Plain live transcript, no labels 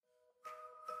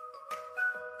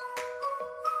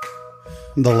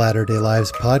The Latter-day Lives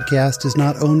podcast is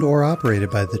not owned or operated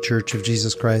by The Church of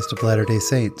Jesus Christ of Latter-day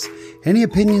Saints. Any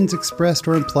opinions expressed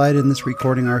or implied in this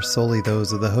recording are solely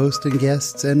those of the host and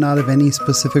guests and not of any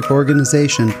specific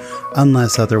organization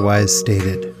unless otherwise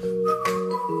stated.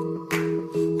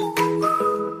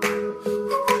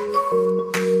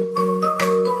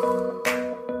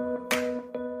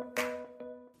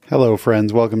 Hello,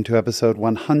 friends. Welcome to episode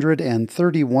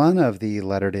 131 of the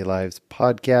Latter-day Lives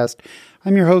podcast.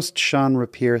 I'm your host, Sean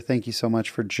Rapier. Thank you so much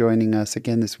for joining us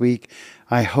again this week.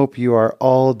 I hope you are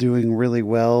all doing really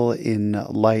well in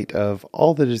light of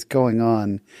all that is going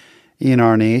on in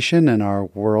our nation and our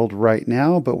world right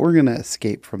now, but we're going to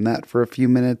escape from that for a few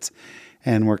minutes,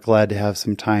 and we're glad to have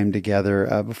some time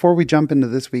together. Before we jump into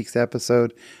this week's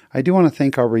episode, I do want to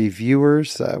thank our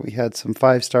reviewers. We had some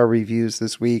 5-star reviews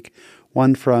this week.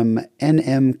 One from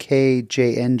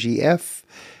NMKJNGF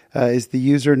is the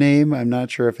username. I'm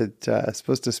not sure if it's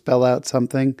supposed to spell out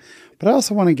something, but I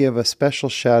also want to give a special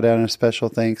shout out and a special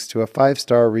thanks to a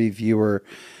 5-star reviewer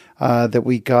that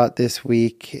we got this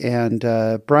week. And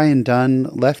Brian Dunn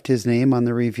left his name on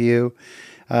the review.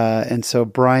 And so,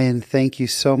 Brian, thank you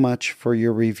so much for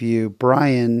your review.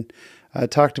 Brian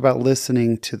talked about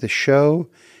listening to the show,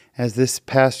 as this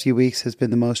past few weeks has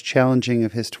been the most challenging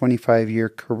of his 25-year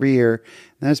career.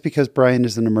 And that's because Brian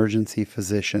is an emergency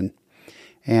physician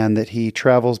and that he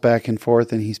travels back and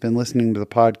forth, and he's been listening to the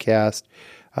podcast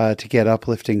to get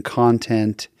uplifting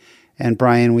content. And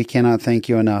Brian, we cannot thank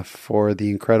you enough for the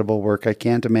incredible work. I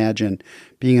can't imagine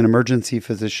being an emergency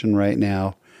physician right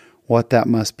now, what that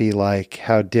must be like,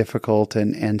 how difficult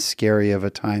and scary of a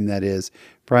time that is.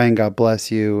 Brian, God bless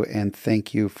you, and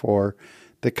thank you for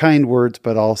the kind words,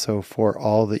 but also for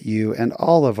all that you and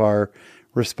all of our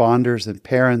responders and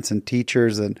parents and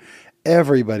teachers and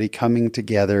everybody coming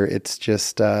together. It's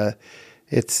just,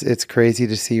 it's crazy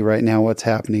to see right now what's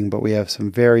happening, but we have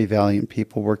some very valiant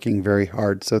people working very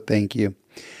hard. So thank you.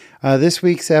 This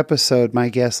week's episode, my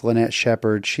guest, Lynette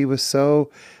Shepard, she was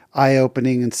so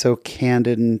eye-opening and so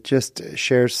candid and just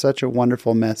shares such a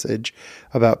wonderful message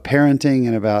about parenting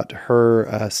and about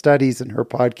her studies and her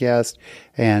podcast.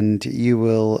 And you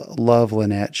will love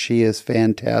Lynette. She is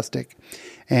fantastic.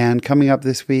 And coming up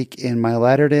this week in my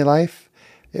Latter-day Life,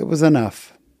 it was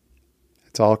enough.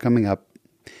 It's all coming up.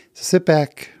 So sit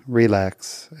back,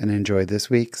 relax, and enjoy this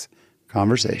week's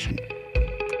conversation.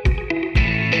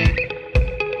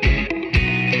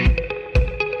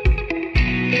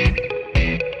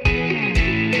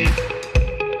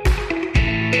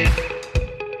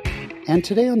 And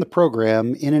today on the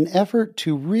program, in an effort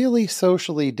to really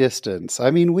socially distance, I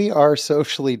mean, we are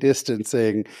socially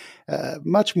distancing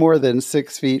much more than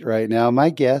 6 feet right now. My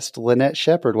guest, Lynette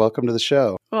Shepard, welcome to the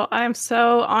show. Well, I'm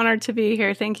so honored to be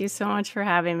here. Thank you so much for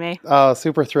having me. Oh,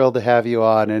 super thrilled to have you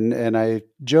on. And I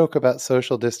joke about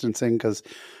social distancing because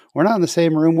we're not in the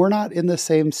same room. We're not in the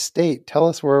same state. Tell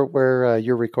us where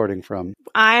you're recording from.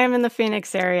 I'm in the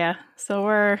Phoenix area. So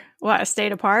we're, a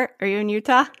state apart? Are you in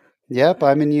Utah? Yep,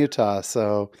 I'm in Utah,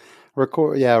 so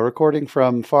recording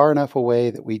from far enough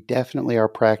away that we definitely are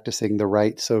practicing the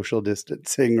right social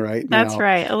distancing right now. That's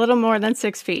right, a little more than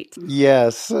 6 feet.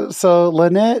 Yes, so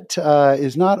Lynette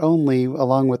is not only,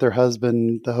 along with her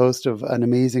husband, the host of an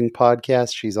amazing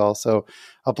podcast, she's also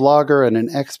a blogger and an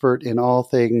expert in all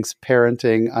things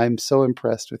parenting. I'm so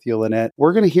impressed with you, Lynette.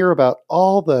 We're going to hear about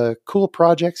all the cool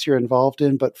projects you're involved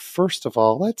in, but first of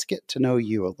all, let's get to know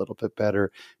you a little bit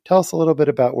better. Tell us a little bit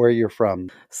about where you're from.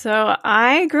 So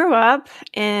I grew up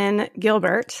in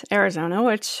Gilbert, Arizona,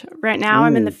 which right now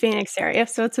I'm in the Phoenix area,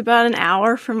 so it's about an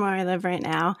hour from where I live right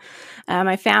now.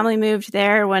 My family moved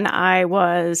there when I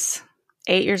was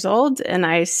 8 years old, and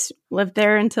I lived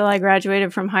there until I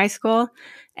graduated from high school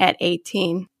at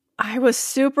 18. I was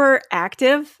super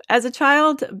active as a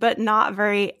child, but not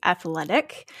very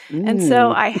athletic. And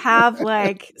so I have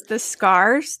like the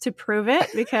scars to prove it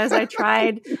because I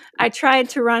tried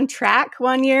to run track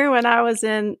one year when I was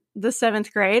in the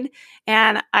 7th grade,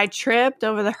 and I tripped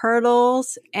over the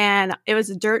hurdles, and it was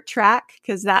a dirt track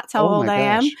because that's how old I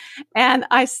am. And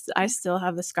I still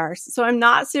have the scars. So I'm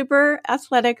not super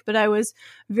athletic, but I was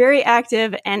very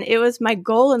active, and it was my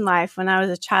goal in life when I was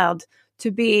a child to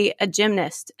be a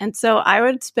gymnast. And so I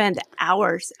would spend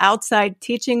hours outside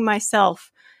teaching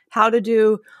myself how to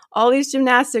do all these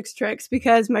gymnastics tricks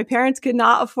because my parents could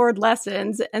not afford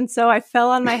lessons. And so I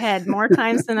fell on my head more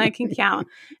times than I can count.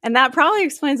 And that probably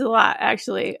explains a lot,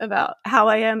 actually, about how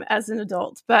I am as an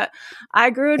adult. But I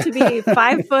grew to be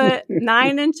 5 foot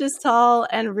 9 inches tall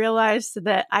and realized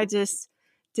that I just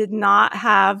did not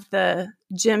have the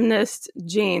gymnast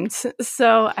genes.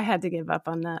 So I had to give up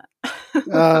on that.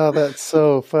 Oh, that's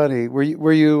so funny. Were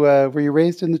you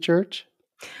raised in the church?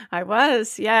 I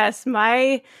was, yes.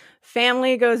 My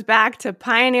family goes back to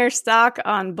pioneer stock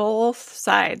on both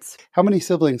sides. How many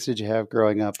siblings did you have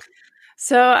growing up?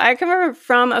 So I come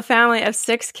from a family of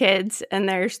 6 kids, and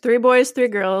there's 3 boys, 3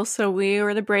 girls. So we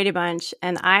were the Brady Bunch,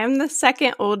 and I'm the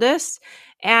second oldest.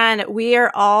 And we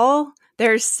are all,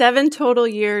 there's 7 total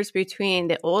years between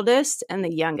the oldest and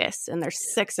the youngest, and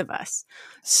there's 6 of us.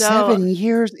 So 7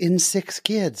 years in 6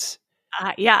 kids.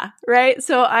 Yeah, right.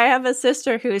 So I have a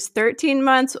sister who's 13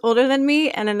 months older than me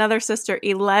and another sister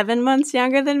 11 months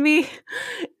younger than me.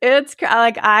 It's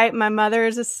like my mother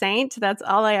is a saint. That's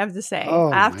all I have to say.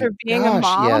 Oh After my being a gosh,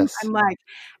 mom, yes. I'm like,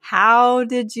 how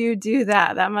did you do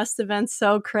that? That must have been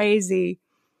so crazy.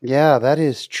 Yeah, that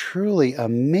is truly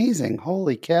amazing.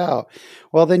 Holy cow.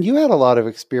 Well, then you had a lot of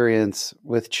experience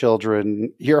with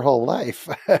children your whole life.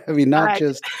 I mean, not I,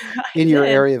 just I in your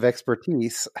did. area of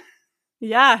expertise.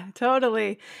 Yeah,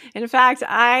 totally. In fact,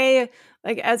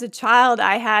 as a child,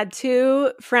 I had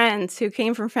 2 friends who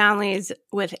came from families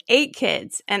with 8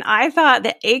 kids. And I thought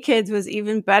that 8 kids was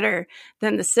even better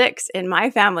than the 6 in my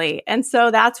family. And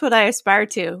so that's what I aspire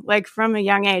to. Like from a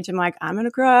young age, I'm like, I'm going to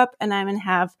grow up and I'm going to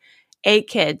have 8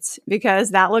 kids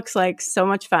because that looks like so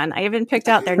much fun. I even picked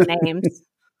out their names.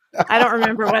 I don't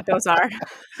remember what those are.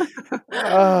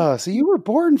 Oh, so you were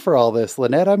born for all this,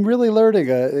 Lynette. I'm really learning.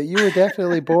 You were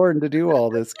definitely born to do all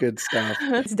this good stuff.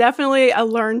 It's definitely a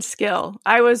learned skill.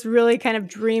 I was really kind of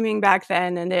dreaming back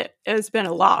then, and it's been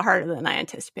a lot harder than I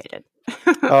anticipated.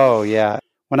 Oh, yeah.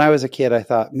 When I was a kid, I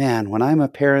thought, man, when I'm a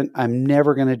parent, I'm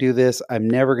never going to do this. I'm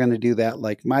never going to do that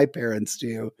like my parents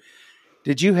do.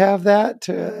 Did you have that?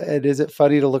 And is it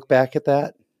funny to look back at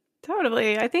that?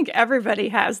 Totally. I think everybody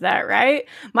has that, right?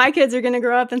 My kids are going to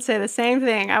grow up and say the same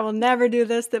thing. I will never do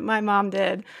this that my mom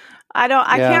did. I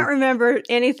Yeah. can't remember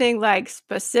anything like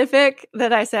specific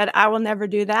that I said, I will never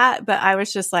do that. But I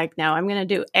was just like, no, I'm going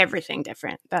to do everything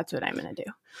different. That's what I'm going to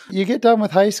do. You get done with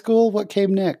high school. What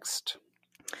came next?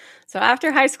 So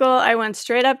after high school, I went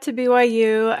straight up to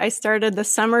BYU. I started the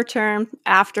summer term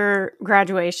after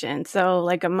graduation. So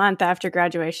like a month after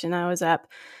graduation, I was up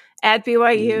at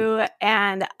BYU,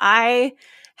 and I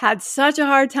had such a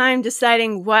hard time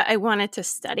deciding what I wanted to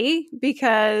study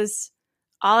because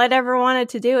all I'd ever wanted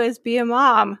to do is be a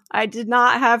mom. I did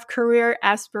not have career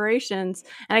aspirations.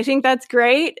 And I think that's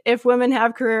great if women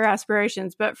have career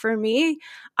aspirations. But for me,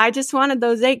 I just wanted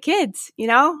those 8 kids,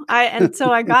 and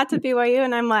so I got to BYU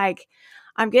and I'm like,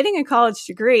 I'm getting a college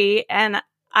degree and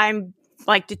I'm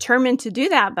like determined to do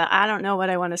that, but I don't know what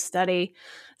I want to study.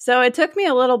 So it took me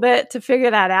a little bit to figure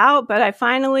that out, but I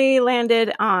finally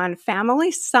landed on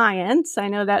family science. I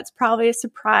know that's probably a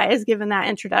surprise given that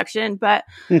introduction, but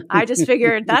I just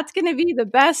figured that's going to be the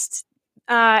best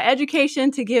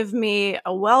education to give me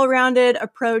a well-rounded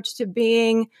approach to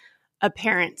being a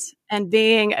parent and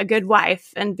being a good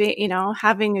wife and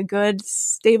having a good,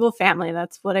 stable family.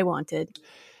 That's what I wanted.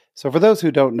 So for those who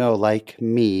don't know, like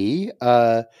me,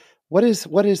 what is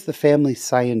the family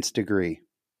science degree?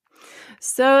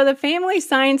 So the family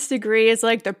science degree is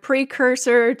like the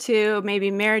precursor to maybe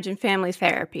marriage and family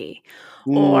therapy.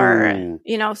 Or,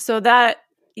 so that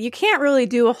you can't really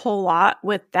do a whole lot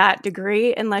with that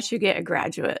degree unless you get a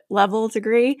graduate level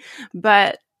degree.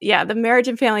 But yeah, the marriage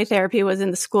and family therapy was in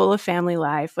the School of Family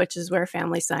Life, which is where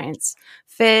family science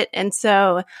fit. And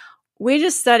so we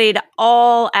just studied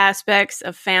all aspects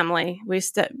of family. We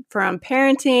from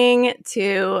parenting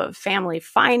to family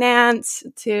finance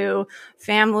to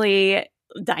family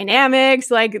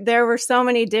dynamics. Like there were so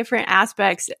many different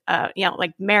aspects,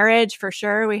 like marriage for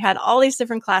sure. We had all these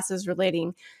different classes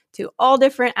relating to all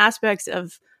different aspects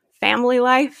of family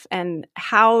life and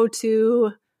how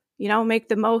to, make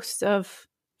the most of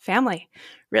family,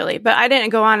 really. But I didn't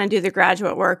go on and do the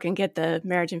graduate work and get the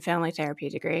marriage and family therapy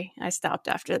degree. I stopped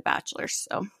after the bachelor's.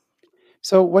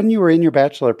 So when you were in your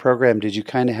bachelor program, did you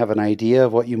kind of have an idea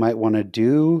of what you might want to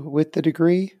do with the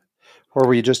degree? Or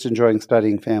were you just enjoying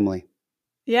studying family?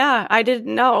 Yeah, I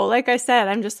didn't know. Like I said,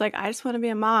 I'm just like, I just want to be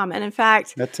a mom. And in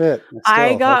fact, that's it.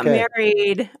 I got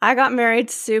married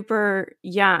super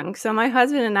young. So my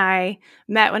husband and I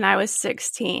met when I was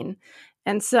 16.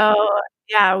 And so,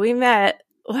 yeah, we met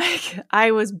like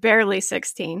I was barely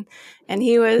 16 and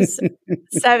he was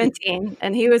 17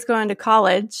 and he was going to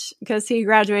college because he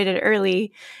graduated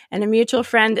early, and a mutual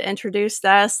friend introduced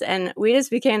us and we just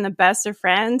became the best of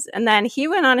friends. And then he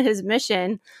went on his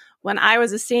mission when I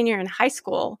was a senior in high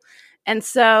school. And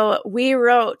so we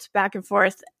wrote back and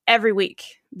forth every week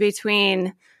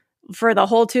for the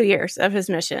whole 2 years of his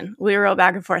mission. We wrote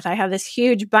back and forth. I have this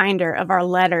huge binder of our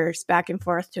letters back and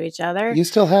forth to each other. You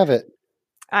still have it?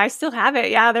 I still have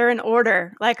it. Yeah, they're in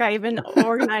order. Like I even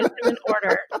organized them in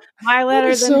order. My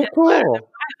letters and his letters,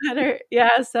 letter.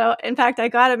 Yeah. So in fact, I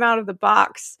got him out of the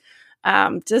box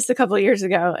just a couple of years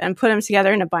ago and put him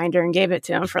together in a binder and gave it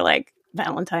to him for like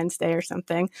Valentine's Day or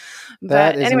something.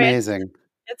 That But is anyway, amazing.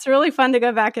 it's really fun to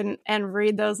go back and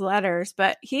read those letters.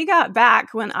 But he got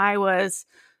back when I was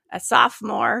a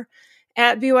sophomore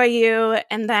at BYU.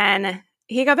 And then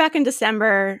he got back in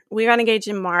December. We got engaged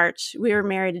in March. We were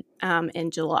married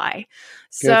in July.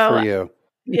 Good for So you.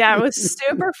 yeah, it was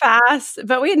super fast.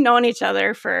 But we had known each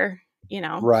other for, years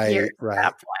at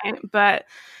that point. But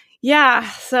yeah,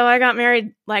 so I got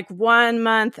married like 1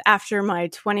 month after my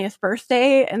 20th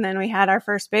birthday. And then we had our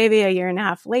first baby a year and a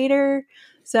half later.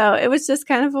 So it was just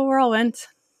kind of a whirlwind.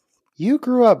 You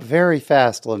grew up very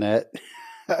fast, Lynette.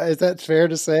 Is that fair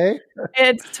to say?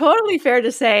 It's totally fair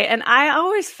to say. And I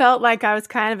always felt like I was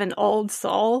kind of an old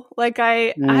soul. Like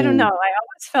I don't know, I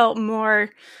always felt more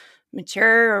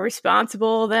mature or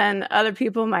responsible than other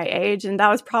people my age. And that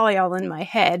was probably all in my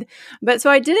head. But so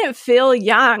I didn't feel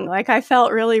young. Like I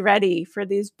felt really ready for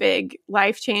these big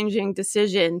life-changing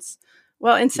decisions.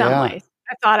 Well, in some ways,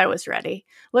 I thought I was ready.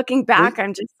 Looking back,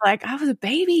 I'm just like, I was a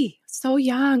baby, so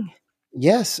young.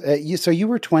 Yes. So you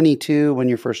were 22 when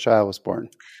your first child was born.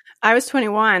 I was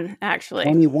 21, actually.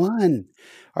 21.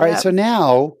 All right. So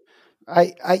now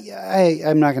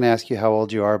I'm not going to ask you how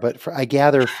old you are, but I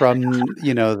gather from,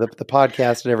 the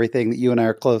podcast and everything that you and I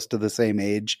are close to the same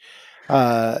age.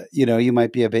 You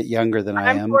might be a bit younger than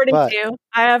I am. I'm 42. But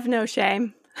I have no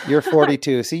shame. You're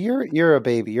 42. See, you're a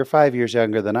baby. You're 5 years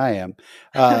younger than I am.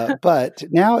 But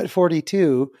now at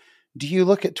 42, do you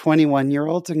look at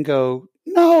 21-year-olds and go,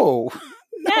 no,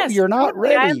 yes, you're not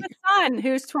ready. I have a son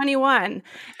who's 21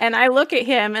 and I look at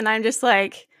him and I'm just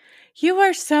like, you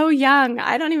are so young.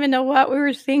 I don't even know what we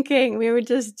were thinking. We were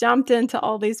just jumped into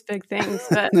all these big things,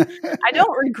 but I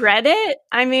don't regret it.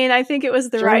 I mean, I think it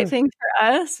was the right thing for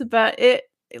us, but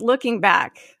looking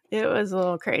back, it was a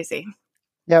little crazy.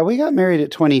 Yeah, we got married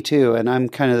at 22 and I'm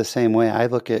kind of the same way. I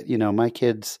look at, my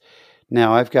kids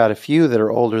now. I've got a few that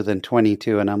are older than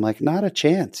 22 and I'm like, not a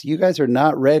chance. You guys are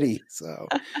not ready. So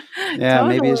yeah,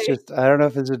 totally. Maybe it's just, I don't know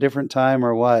if it's a different time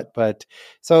or what, but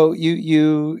so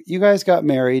you guys got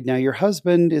married. Now your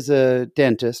husband is a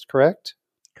dentist, correct?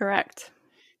 Correct.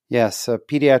 Yes, a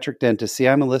pediatric dentist. See,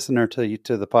 I'm a listener to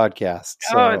the podcast.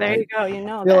 So there you go.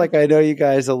 I feel like I know you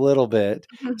guys a little bit.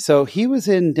 So he was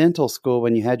in dental school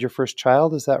when you had your first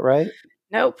child. Is that right?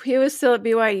 Nope, he was still at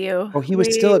BYU. Oh, he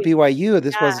was still at BYU.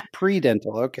 This was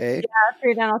pre-dental. Okay. Yeah,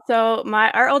 pre-dental. So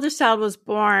our oldest child was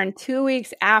born 2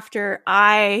 weeks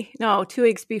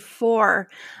before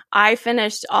I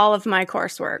finished all of my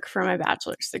coursework for my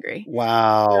bachelor's degree.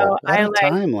 Wow. So what a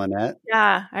time, Lynette.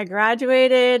 Yeah, I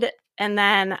graduated and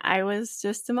then I was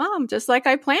just a mom, just like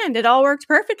I planned. It all worked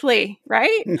perfectly,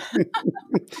 right?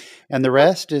 And the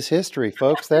rest is history,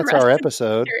 folks. That's our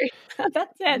episode.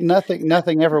 That's it.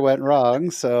 Nothing ever went wrong.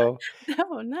 So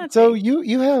no, nothing. So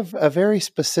you have a very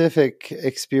specific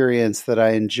experience that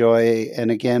I enjoy. And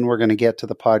again, we're going to get to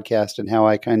the podcast and how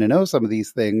I kind of know some of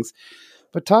these things.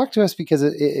 But talk to us because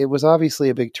it was obviously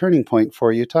a big turning point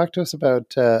for you. Talk to us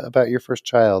about your first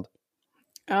child.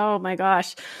 Oh my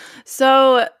gosh.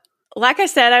 So like I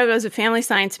said, I was a family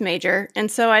science major.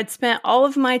 And so I'd spent all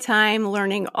of my time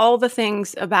learning all the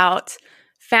things about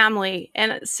family.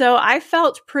 And so I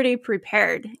felt pretty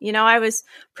prepared. I was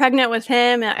pregnant with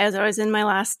him as I was in my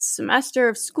last semester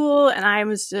of school. And I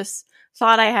was just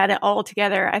thought I had it all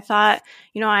together. I thought,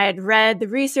 I had read the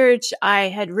research. I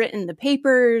had written the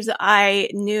papers. I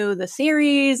knew the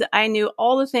theories. I knew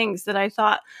all the things that I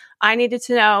thought I needed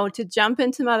to know to jump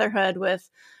into motherhood with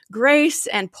grace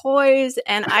and poise.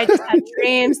 And I just had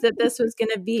dreams that this was going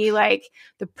to be like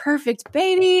the perfect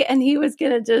baby and he was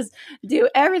going to just do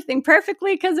everything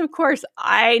perfectly. Because of course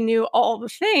I knew all the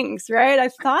things, right? I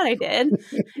thought I did.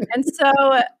 And so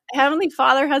Heavenly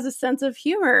Father has a sense of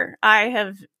humor, I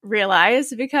have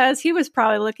realized, because he was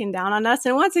probably looking down on us.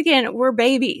 And once again, we're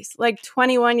babies, like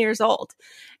 21 years old.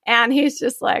 And he's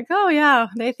just like, oh, yeah,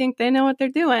 they think they know what they're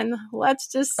doing. Let's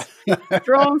just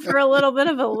throw them for a little bit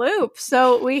of a loop.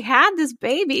 So we had this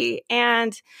baby.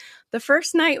 And the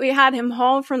first night we had him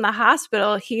home from the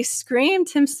hospital, he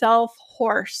screamed himself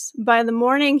hoarse. By the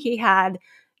morning, he had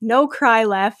no cry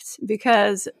left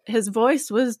because his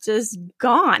voice was just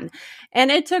gone.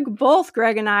 And it took both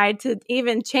Greg and I to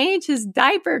even change his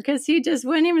diaper because he just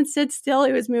wouldn't even sit still.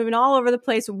 He was moving all over the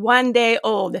place, 1 day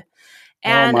old.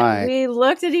 And we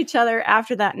looked at each other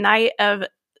after that night of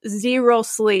zero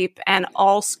sleep and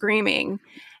all screaming.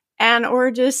 And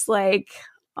we're just like,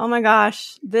 oh my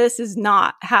gosh, this is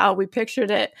not how we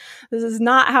pictured it. This is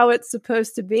not how it's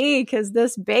supposed to be, because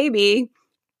this baby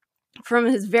from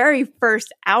his very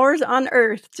first hours on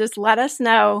earth, just let us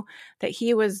know that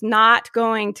he was not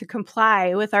going to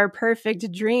comply with our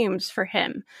perfect dreams for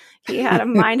him. He had a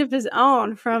mind of his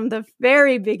own from the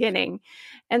very beginning.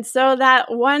 And so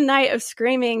that one night of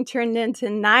screaming turned into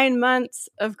 9 months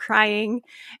of crying.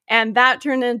 And that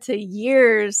turned into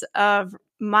years of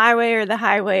my way or the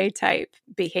highway type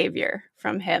behavior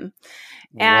from him.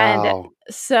 And Wow.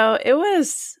 so it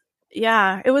was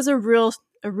a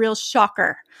real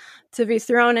shocker to be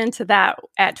thrown into that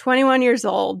at 21 years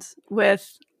old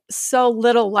with so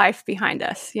little life behind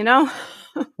us, you know?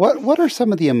 What are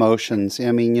some of the emotions?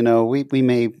 I mean, you know, we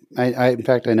may, in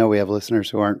fact, I know we have listeners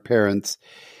who aren't parents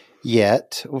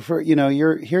yet. For, you know,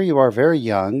 you are very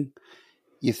young.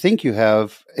 You think you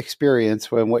have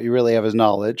experience when what you really have is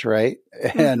knowledge, right?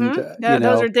 And,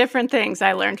 those are different things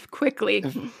I learned quickly.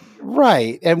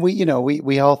 Right. And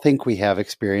we all think we have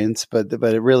experience, but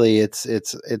it really, it's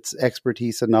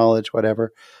expertise and knowledge,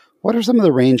 whatever. What are some of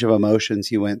the range of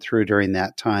emotions you went through during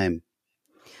that time?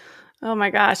 Oh my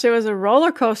gosh, it was a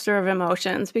roller coaster of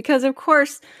emotions because, of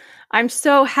course, I'm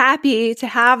so happy to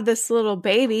have this little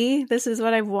baby. This is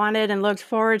what I've wanted and looked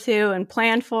forward to and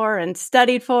planned for and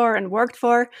studied for and worked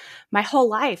for my whole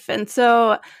life. And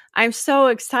so I'm so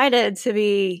excited to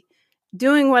be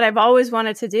doing what I've always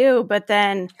wanted to do. But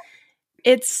then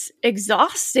it's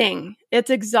exhausting. It's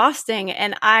exhausting.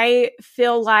 And I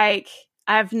feel like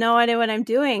I have no idea what I'm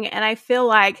doing. And I feel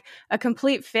like a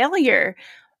complete failure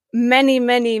many,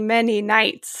 many, many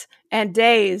nights and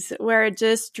days where it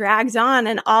just drags on.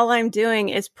 And all I'm doing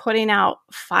is putting out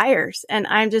fires. And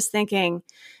I'm just thinking,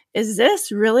 is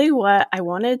this really what I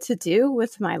wanted to do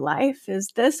with my life?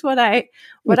 Is this what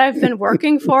I've been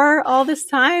working for all this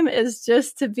time, is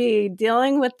just to be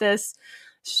dealing with this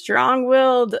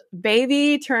strong-willed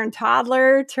baby turned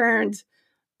toddler turned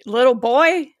little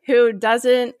boy who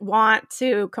doesn't want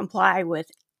to comply with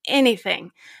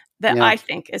anything that I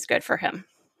think is good for him.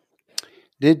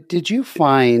 Did you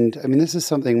find, I mean, this is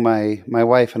something my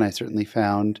wife and I certainly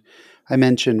found. I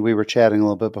mentioned, we were chatting a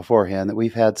little bit beforehand, that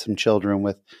we've had some children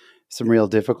with some real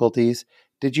difficulties.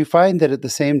 Did you find that at the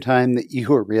same time that you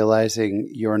were realizing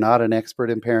you're not an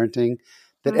expert in parenting,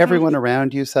 that everyone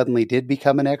around you suddenly did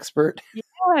become an expert?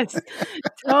 Yes,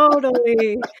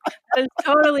 totally. That is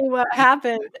totally what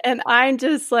happened. And I'm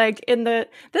just like this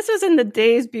was in the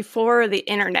days before the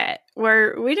internet,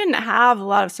 where we didn't have a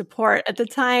lot of support at the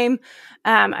time.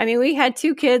 I mean, we had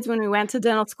 2 kids when we went to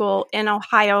dental school in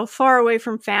Ohio, far away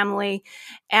from family.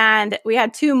 And we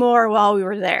had 2 more while we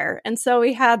were there. And so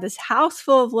we had this house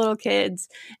full of little kids.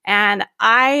 And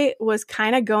I was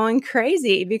kind of going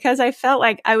crazy because I felt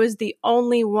like I was the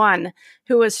only one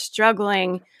who was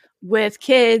struggling with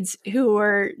kids who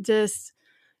were just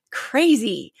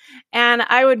crazy. And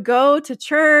I would go to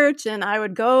church and I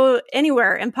would go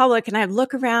anywhere in public and I'd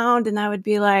look around and I would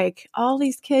be like, all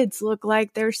these kids look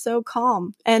like they're so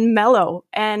calm and mellow.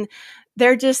 And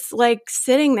they're just like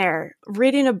sitting there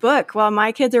reading a book while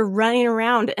my kids are running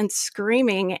around and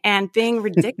screaming and being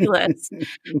ridiculous.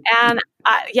 And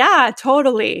yeah,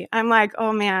 totally. I'm like,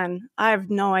 oh man, I have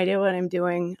no idea what I'm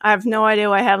doing. I have no idea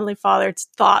why Heavenly Father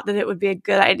thought that it would be a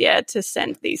good idea to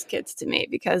send these kids to me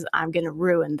because I'm going to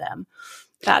ruin them.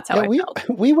 That's how I felt.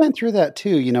 We went through that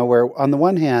too, you know, where on the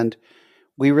one hand,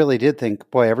 we really did think,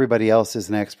 boy, everybody else is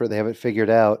an expert. They have it figured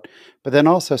out. But then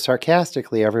also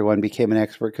sarcastically, everyone became an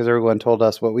expert because everyone told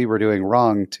us what we were doing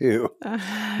wrong too.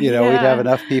 We'd have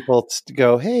enough people to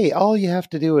go, hey, all you have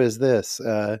to do is this.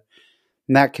 And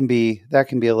that can be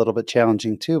a little bit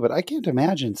challenging too. But I can't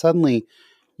imagine suddenly,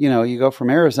 you go from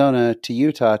Arizona to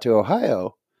Utah to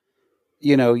Ohio,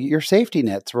 your safety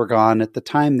nets were gone at the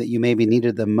time that you maybe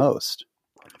needed them most.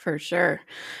 For sure.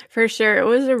 It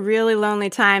was a really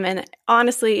lonely time. And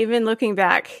honestly, even looking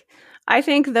back, I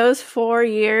think those 4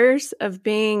 years of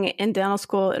being in dental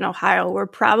school in Ohio were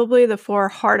probably the 4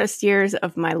 hardest years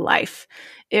of my life.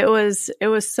 It was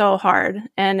so hard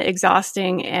and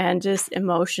exhausting and just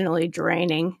emotionally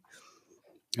draining.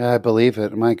 I believe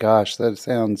it. My gosh, that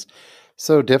sounds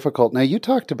so difficult. Now, you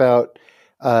talked about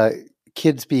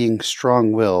kids being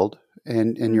strong-willed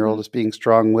and your oldest being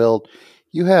strong-willed.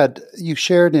 You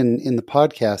shared in the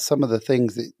podcast some of the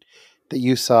things that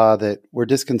you saw that were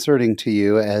disconcerting to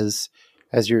you as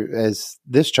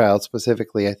this child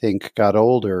specifically, I think, got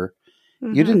older.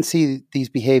 Mm-hmm. You didn't see these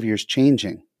behaviors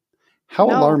changing. How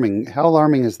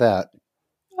alarming is that?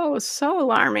 Oh, so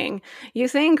alarming. You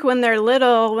think when they're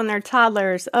little, when they're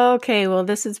toddlers, okay, well,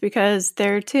 this is because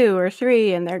they're 2 or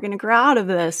 3 and they're going to grow out of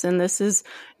this. And this is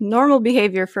normal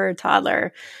behavior for a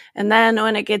toddler. And then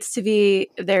when it gets to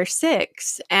be they're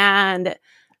 6 and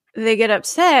they get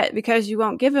upset because you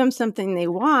won't give them something they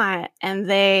want, and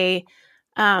they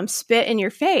spit in your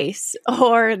face,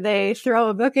 or they throw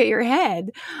a book at your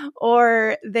head,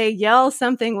 or they yell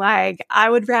something like, I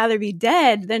would rather be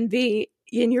dead than be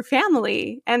in your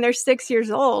family. And they're 6 years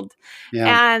old.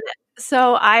 Yeah. And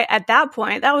so at that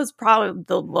point, that was probably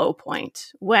the low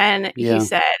point when he Yeah.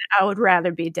 said, I would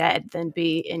rather be dead than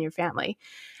be in your family.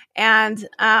 And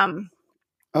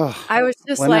Oh, I was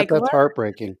just Lynette, like, that's what?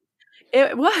 heartbreaking.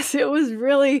 It was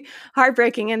really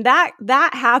heartbreaking. And that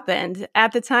happened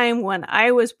at the time when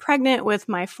I was pregnant with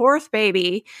my fourth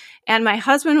baby, and my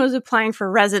husband was applying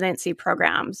for residency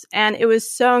programs. And it was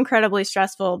so incredibly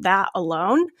stressful, that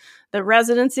alone, the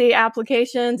residency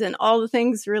applications and all the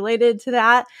things related to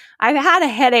that. I had a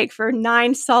headache for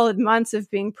 9 solid months of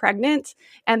being pregnant.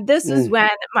 And this is when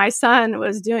my son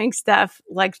was doing stuff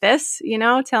like this,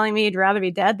 telling me he'd rather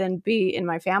be dead than be in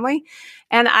my family.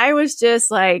 And I was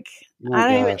just like,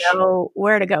 I don't even know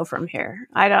where to go from here.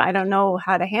 I don't know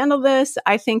how to handle this.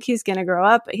 I think he's going to grow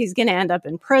up. He's going to end up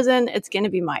in prison. It's going to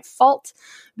be my fault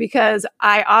because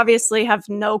I obviously have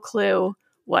no clue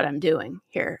what I'm doing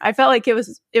here. I felt like it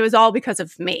was all because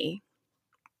of me.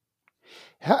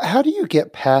 How do you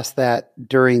get past that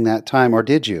during that time, or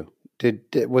did you?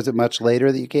 Was it much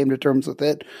later that you came to terms with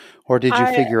it, or did you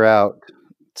figure out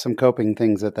some coping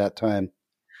things at that time?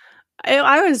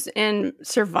 I was in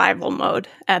survival mode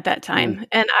at that time,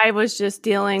 and I was just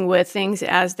dealing with things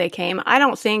as they came. I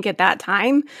don't think at that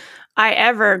time I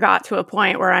ever got to a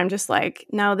point where I'm just like,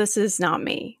 no, this is not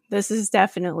me. This is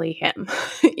definitely him.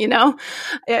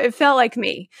 It felt like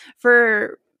me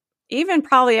for even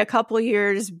probably a couple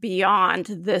years beyond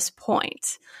this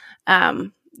point,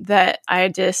 that I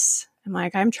just... I'm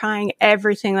like, I'm trying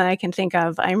everything that I can think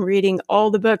of. I'm reading all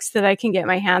the books that I can get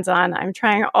my hands on. I'm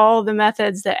trying all the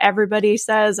methods that everybody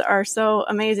says are so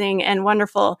amazing and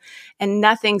wonderful, and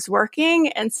nothing's working.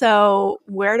 And so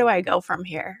where do I go from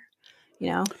here?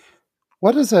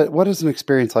 What does an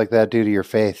experience like that do to your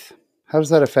faith? How does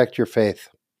that affect your faith?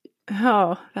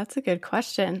 Oh, that's a good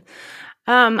question.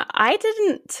 I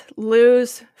didn't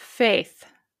lose faith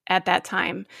at that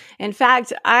time. In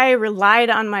fact, I relied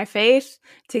on my faith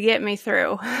to get me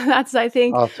through. That's, I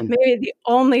think, Awesome. maybe the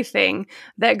only thing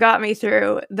that got me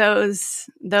through those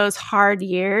hard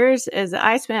years. Is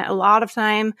I spent a lot of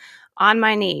time on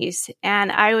my knees, and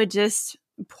I would just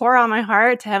pour out my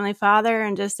heart to Heavenly Father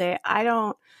and just say, I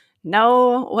don't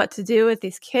know what to do with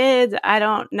these kids. I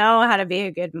don't know how to be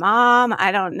a good mom.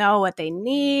 I don't know what they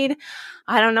need.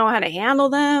 I don't know how to handle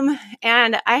them.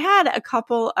 And I had a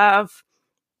couple of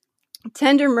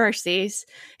tender mercies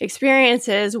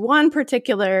experiences, one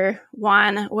particular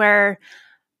one where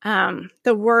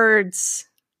the words,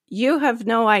 you have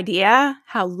no idea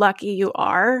how lucky you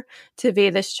are to be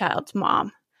this child's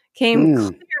mom, came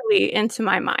clearly into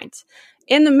my mind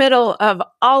in the middle of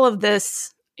all of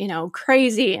this,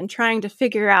 crazy, and trying to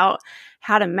figure out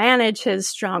how to manage his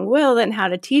strong will and how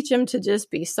to teach him to just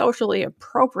be socially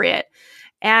appropriate.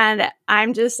 And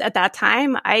I'm just, at that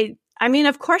time, I mean,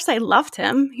 of course I loved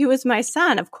him. He was my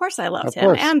son. Of course I loved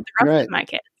him and the rest of my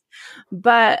kids.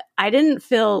 But I didn't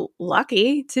feel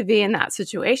lucky to be in that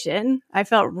situation. I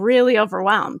felt really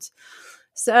overwhelmed.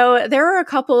 So there were a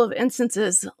couple of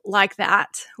instances like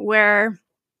that where,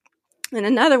 and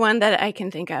another one that I can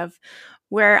think of,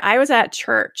 where I was at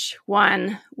church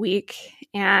one week,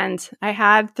 and I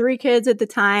had 3 kids at the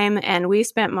time, and we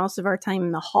spent most of our time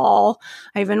in the hall.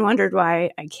 I even wondered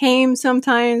why I came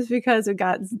sometimes, because it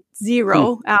got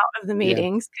 0 out of the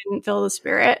meetings, couldn't feel the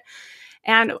spirit.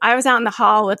 And I was out in the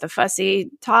hall with a fussy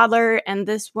toddler and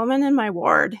this woman in my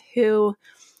ward who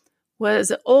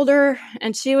was older,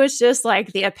 and she was just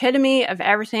like the epitome of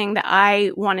everything that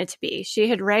I wanted to be. She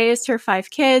had raised her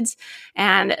 5 kids,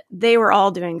 and they were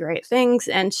all doing great things.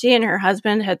 And she and her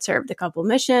husband had served a couple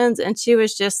missions, and she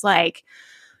was just like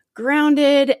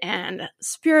grounded and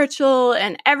spiritual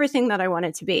and everything that I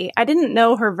wanted to be. I didn't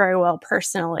know her very well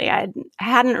personally. I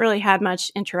hadn't really had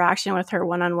much interaction with her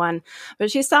one-on-one, but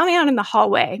she saw me out in the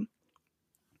hallway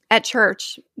at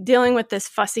church dealing with this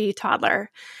fussy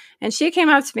toddler. And she came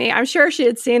up to me. I'm sure she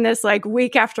had seen this like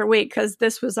week after week, because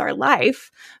this was our life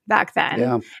back then.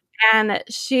 Yeah. And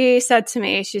she said to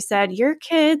me, she said, your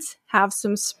kids have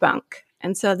some spunk.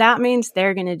 And so that means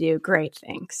they're going to do great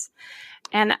things.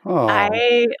 And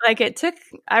I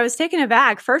was taken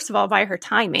aback, first of all, by her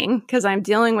timing, because I'm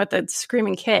dealing with a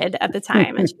screaming kid at the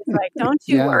time. And she's like, don't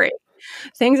you worry.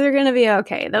 Things are going to be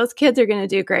okay. Those kids are going to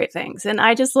do great things. And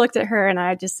I just looked at her and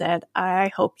I just said,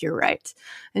 I hope you're right.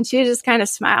 And she just kind of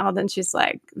smiled, and she's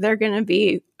like, they're going to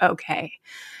be okay.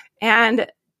 And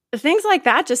things like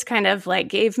that just kind of like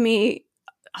gave me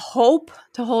hope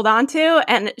to hold on to.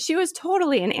 And she was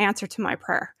totally an answer to my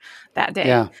prayer that day.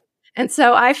 Yeah. And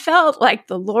so I felt like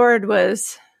the Lord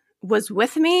was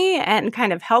with me and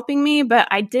kind of helping me, but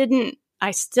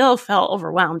I still felt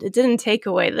overwhelmed. It didn't take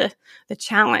away the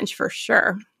challenge for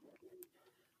sure.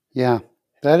 Yeah.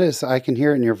 That is, I can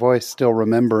hear it in your voice, still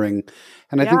remembering.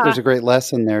 And I think there's a great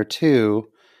lesson there too.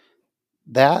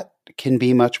 That can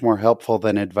be much more helpful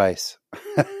than advice.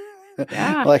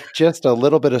 Yeah. Like just a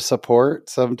little bit of support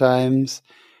sometimes.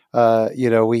 My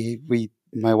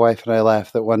wife and I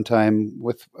laughed at one time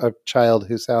with a child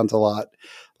who sounds a lot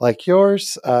like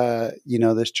yours.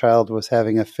 This child was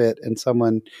having a fit and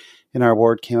someone in our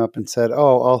ward came up and said,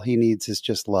 "Oh, all he needs is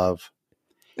just love."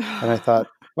 And I thought,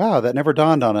 wow, that never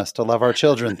dawned on us to love our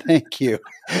children. Thank you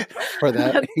for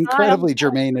that incredibly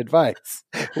germane advice.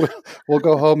 We'll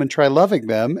go home and try loving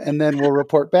them, and then we'll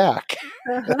report back.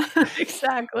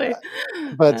 Exactly.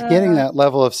 But getting that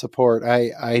level of support,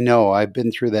 I know I've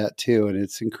been through that too, and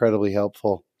it's incredibly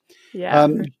helpful. Yeah.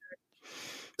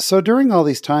 So during all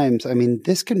these times, I mean,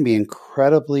 this can be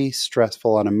incredibly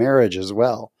stressful on a marriage as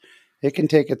well. It can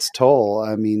take its toll.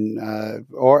 I mean,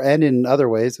 and in other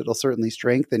ways, it'll certainly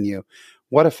strengthen you.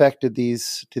 What effect do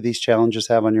these challenges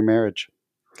have on your marriage?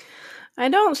 I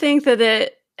don't think that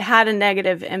it had a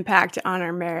negative impact on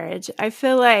our marriage. I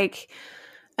feel like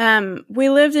we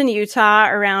lived in Utah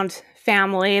around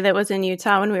family that was in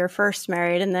Utah when we were first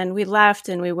married. And then we left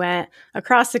and we went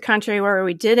across the country where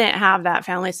we didn't have that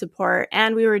family support.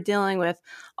 And we were dealing with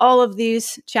all of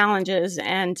these challenges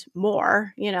and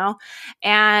more,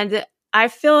 and I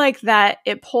feel like that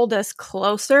it pulled us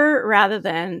closer rather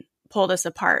than pulled us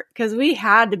apart because we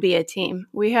had to be a team.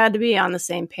 We had to be on the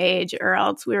same page or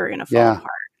else we were going to fall apart.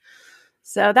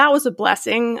 So that was a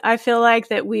blessing. I feel like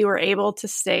that we were able to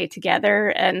stay together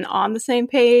and on the same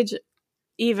page,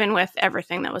 even with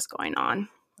everything that was going on.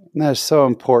 That is so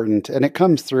important. And it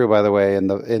comes through, by the way,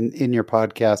 in your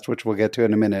podcast, which we'll get to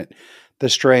in a minute. The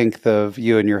strength of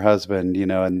you and your husband,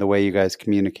 and the way you guys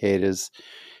communicate is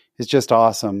just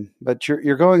awesome. But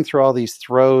you're going through all these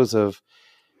throes of,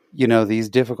 these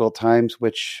difficult times,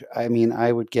 which, I mean,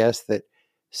 I would guess that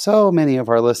so many of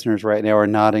our listeners right now are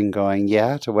nodding, going,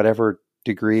 yeah, to whatever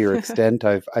degree or extent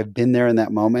I've been there in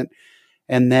that moment.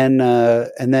 And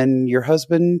then your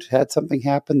husband had something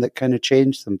happen that kind of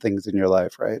changed some things in your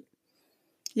life, right?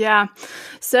 Yeah.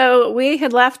 So we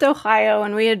had left Ohio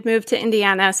and we had moved to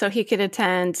Indiana so he could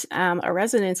attend a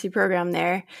residency program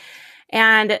there.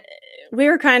 And we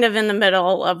were kind of in the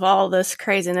middle of all this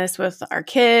craziness with our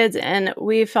kids, and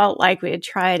we felt like we had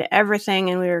tried everything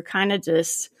and we were kind of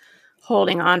just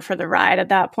holding on for the ride at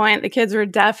that point. The kids were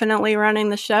definitely running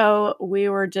the show. We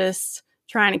were just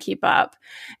trying to keep up.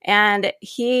 And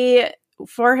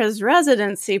for his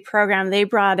residency program, they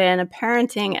brought in a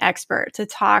parenting expert to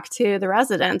talk to the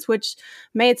residents, which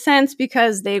made sense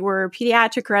because they were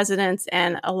pediatric residents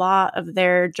and a lot of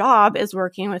their job is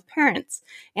working with parents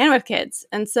and with kids.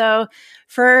 And so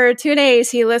for 2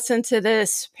 days, he listened to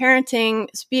this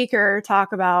parenting speaker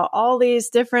talk about all these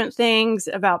different things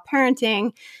about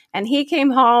parenting. And he came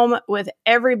home with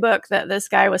every book that this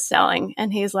guy was selling.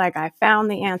 And he's like, I found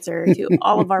the answer to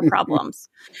all of our problems.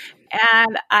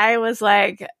 And I was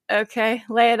like, okay,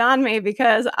 lay it on me,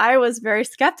 because I was very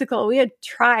skeptical. We had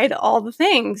tried all the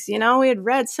things, we had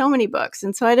read so many books.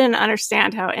 And so I didn't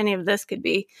understand how any of this could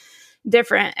be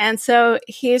different. And so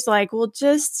he's like, well,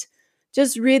 just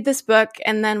read this book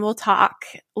and then we'll talk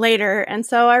later. And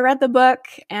so I read the book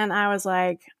and I was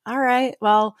like, all right,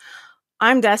 well,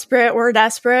 I'm desperate. We're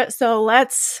desperate. So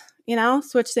let's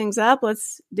switch things up.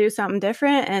 Let's do something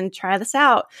different and try this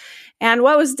out. And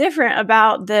what was different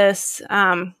about this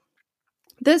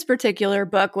particular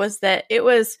book was that it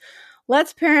was,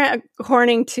 let's parent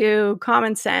according to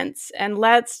common sense, and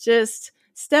let's just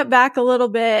step back a little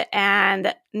bit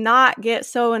and not get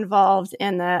so involved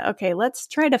in let's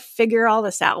try to figure all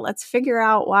this out. Let's figure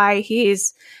out why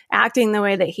he's acting the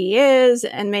way that he is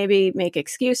and maybe make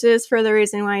excuses for the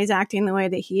reason why he's acting the way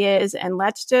that he is. And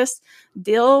let's just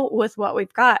deal with what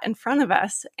we've got in front of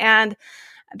us. And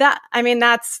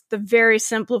that's the very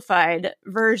simplified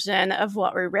version of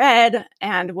what we read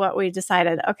and what we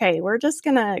decided. Okay, we're just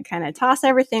going to kind of toss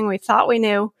everything we thought we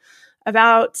knew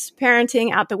about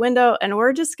parenting out the window, and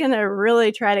we're just going to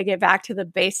really try to get back to the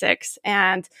basics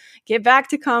and get back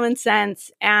to common sense.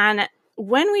 And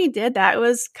when we did that, it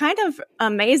was kind of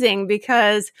amazing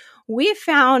because we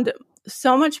found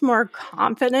so much more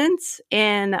confidence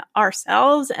in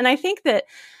ourselves. And I think that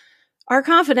my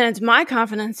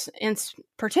confidence in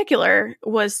particular,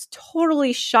 was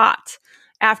totally shot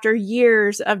after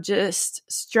years of just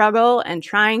struggle and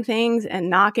trying things and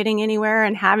not getting anywhere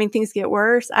and having things get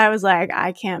worse, I was like,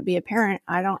 I can't be a parent.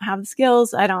 I don't have the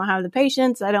skills. I don't have the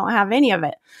patience. I don't have any of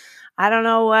it. I don't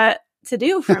know what to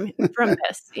do from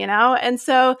this, And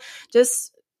so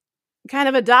just kind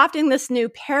of adopting this new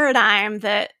paradigm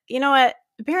that, what,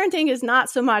 parenting is not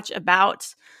so much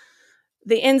about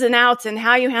the ins and outs and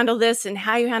how you handle this and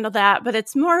how you handle that, but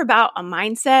it's more about a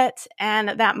mindset. And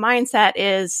that mindset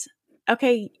is,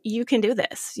 okay, you can do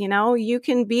this, you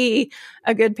can be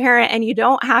a good parent and you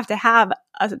don't have to have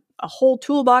a whole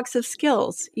toolbox of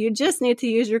skills. You just need to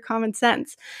use your common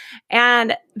sense.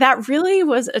 And that really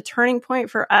was a turning point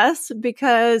for us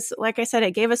because, like I said,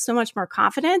 it gave us so much more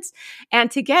confidence. And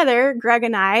together, Greg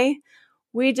and I,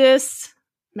 we just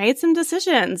made some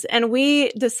decisions and we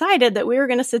decided that we were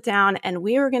going to sit down and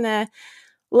we were going to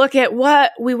look at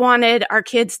what we wanted our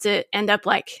kids to end up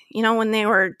like, when they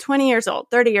were 20 years old,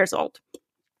 30 years old.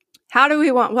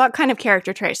 What kind of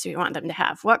character traits do we want them to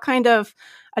have? What kind of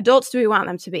adults do we want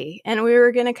them to be? And we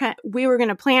were going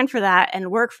to plan for that and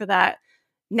work for that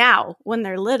now when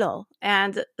they're little.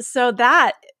 And so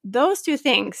those two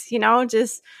things,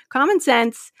 just common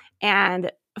sense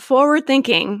and forward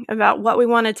thinking about what we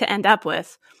wanted to end up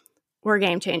with were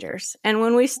game changers. And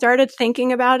when we started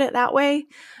thinking about it that way,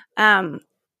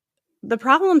 the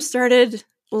problem started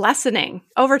lessening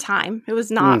over time. It was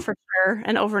not for sure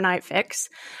an overnight fix,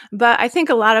 but I think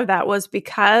a lot of that was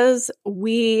because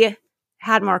we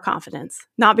had more confidence,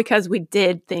 not because we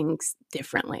did things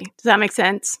differently. Does that make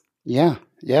sense? Yeah.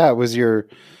 It was your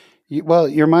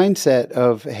mindset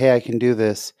of, hey, I can do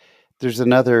this. There's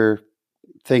another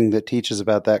thing that teaches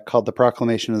about that called the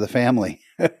proclamation of the family.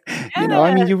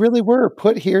 Yeah. You really were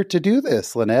put here to do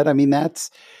this, Lynette.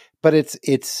 But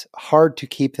it's hard to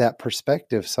keep that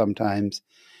perspective sometimes.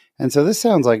 And so this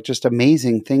sounds like just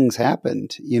amazing things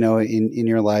happened, in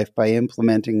your life by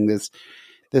implementing this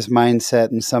mindset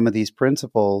and some of these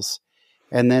principles.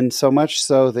 And then so much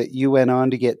so that you went on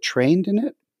to get trained in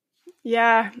it.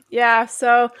 Yeah.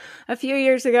 So a few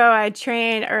years ago, I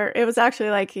trained, or it was actually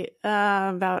like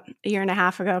about a year and a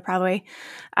half ago, probably.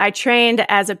 I trained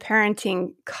as a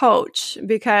parenting coach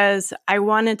because I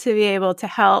wanted to be able to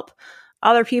help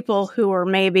other people who were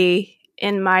maybe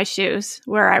in my shoes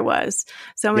where I was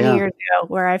so many years ago,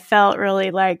 where I felt really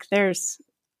like there's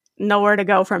nowhere to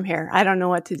go from here. I don't know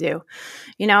what to do,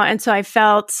 and so I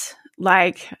felt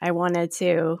like I wanted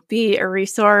to be a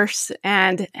resource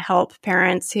and help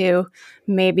parents who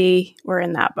maybe were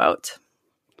in that boat.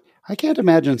 I can't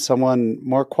imagine someone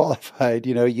more qualified.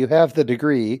 You have the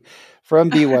degree from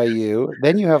BYU,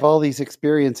 then you have all these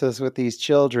experiences with these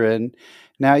children.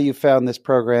 Now you found this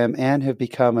program and have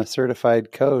become a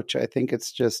certified coach. I think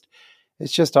it's just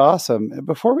awesome.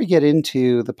 Before we get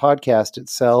into the podcast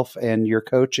itself and your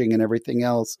coaching and everything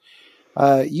else,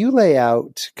 you lay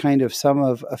out kind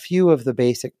of a few of the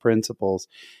basic principles.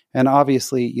 And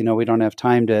obviously, we don't have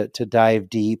time to dive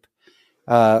deep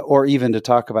or even to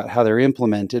talk about how they're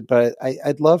implemented. But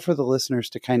I'd love for the listeners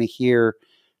to kind of hear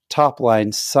top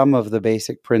line some of the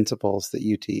basic principles that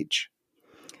you teach.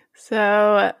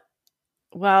 So,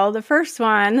 the first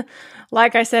one,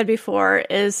 like I said before,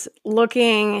 is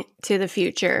looking to the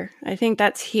future. I think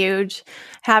that's huge.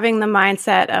 Having the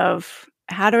mindset of,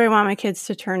 how do I want my kids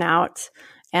to turn out?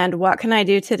 And what can I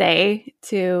do today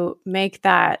to make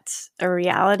that a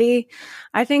reality?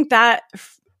 I think that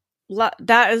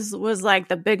was like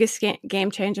the biggest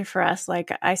game changer for us, like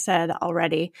I said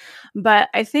already. But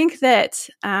I think that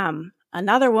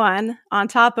another one on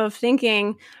top of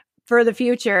thinking for the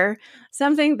future,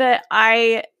 something that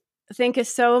I think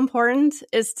is so important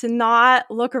is to not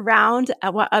look around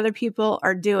at what other people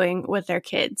are doing with their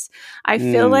kids. I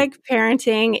feel like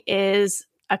parenting is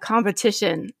a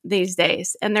competition these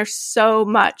days, and there's so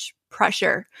much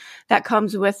pressure that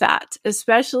comes with that,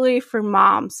 especially for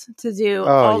moms to do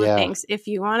all the things. If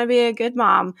you want to be a good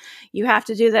mom, you have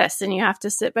to do this, and you have to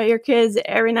sit by your kids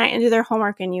every night and do their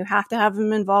homework, and you have to have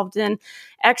them involved in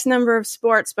X number of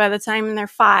sports by the time they're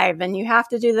 5, and you have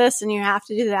to do this and you have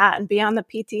to do that and be on the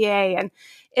PTA. And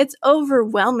it's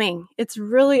overwhelming. It's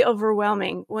really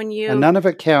overwhelming and none of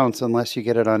it counts unless you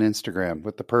get it on Instagram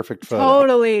with the perfect photo.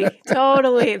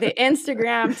 Totally. The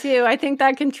Instagram too. I think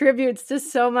that contributes to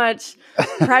so much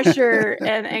pressure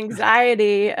and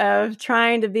anxiety of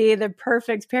trying to be the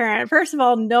perfect parent. First of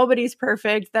all, nobody's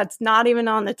perfect. That's not even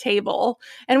on the table.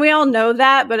 And we all know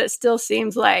that, but it still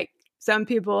seems like some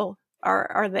people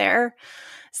are there.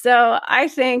 So I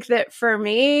think that for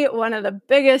me, one of the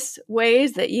biggest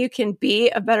ways that you can be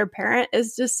a better parent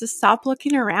is just to stop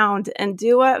looking around and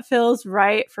do what feels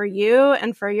right for you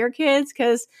and for your kids,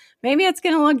 because maybe it's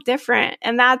going to look different,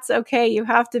 and that's okay. You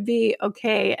have to be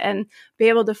okay and be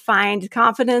able to find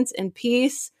confidence and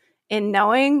peace in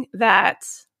knowing that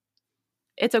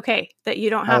it's okay, that you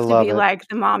don't I have to love be it. like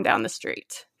the mom down the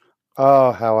street.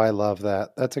 Oh, how I love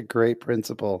that. That's a great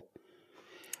principle.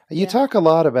 You Yeah. talk a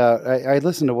lot about, I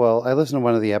listened to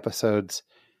one of the episodes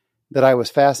that I was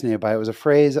fascinated by. It was a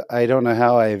phrase, I don't know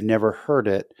how I've never heard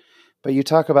it, but you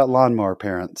talk about lawnmower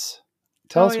parents.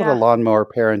 Tell Oh, us what a yeah. lawnmower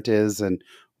parent is and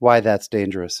why that's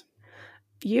dangerous.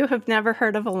 You have never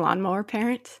heard of a lawnmower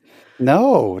parent?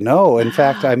 No, no. In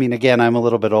fact, I mean, again, I'm a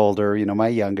little bit older. You know, my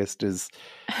youngest is,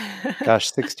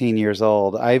 16 years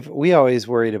old. We always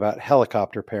worried about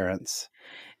helicopter parents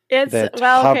that Okay.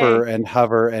 hover and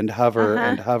hover and hover Uh-huh.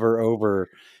 and hover over,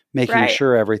 making Right.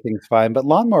 sure everything's fine. But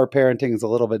lawnmower parenting is a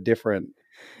little bit different.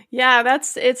 Yeah,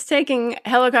 it's taking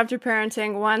helicopter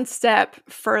parenting one step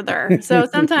further. So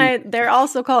sometimes they're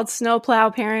also called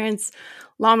snowplow parents,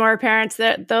 lawnmower parents,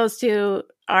 that those two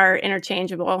are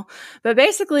interchangeable. But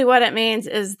basically what it means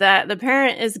is that the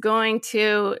parent is going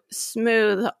to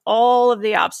smooth all of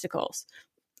the obstacles.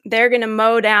 They're going to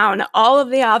mow down all of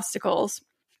the obstacles,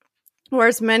 or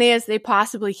as many as they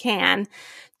possibly can,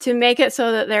 to make it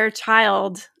so that their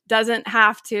child doesn't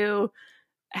have to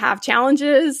have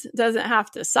challenges, doesn't have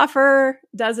to suffer,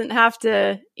 doesn't have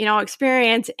to,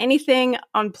 experience anything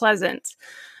unpleasant.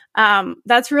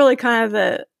 That's really kind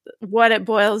of what it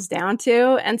boils down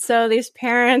to. And so these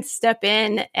parents step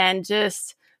in and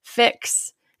just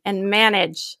fix and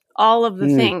manage all of the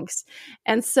things.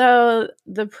 And so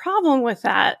the problem with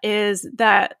that is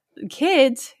that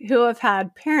kids who have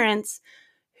had parents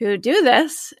who do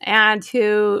this and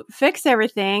who fix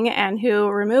everything and who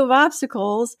remove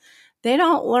obstacles, they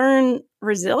don't learn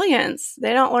resilience.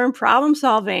 They don't learn problem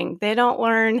solving. They don't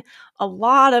learn a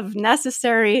lot of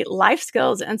necessary life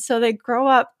skills. And so they grow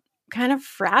up kind of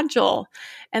fragile.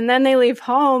 And then they leave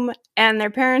home and their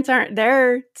parents aren't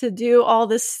there to do all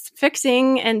this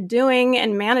fixing and doing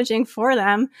and managing for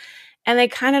them. And they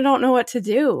kind of don't know what to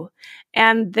do.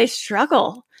 And they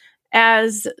struggle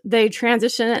as they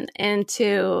transition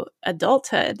into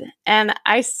adulthood. And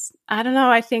I don't know,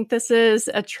 I think this is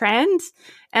a trend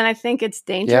and I think it's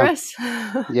dangerous.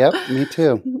 Yeah. Yep, me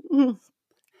too.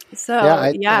 So,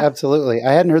 Absolutely.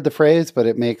 I hadn't heard the phrase, but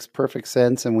it makes perfect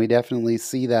sense. And we definitely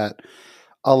see that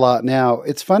a lot now.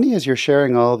 It's funny as you're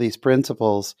sharing all these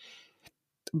principles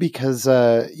because,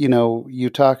 you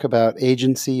talk about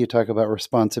agency, you talk about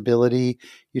responsibility,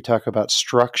 you talk about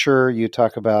structure, you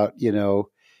talk about,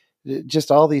 just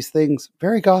all these things,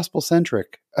 very gospel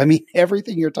centric. I mean,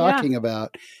 everything you're talking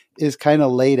about is kind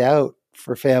of laid out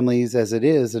for families as it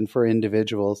is and for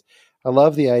individuals. I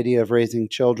love the idea of raising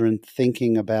children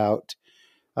thinking about,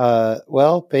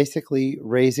 basically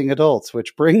raising adults,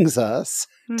 which brings us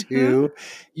to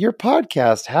your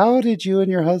podcast. How did you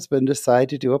and your husband decide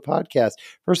to do a podcast?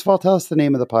 First of all, tell us the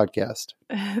name of the podcast.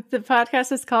 The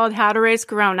podcast is called How to Raise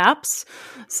Grown-Ups.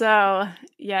 So,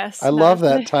 yes. I love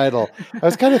that title. I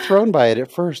was kind of thrown by it at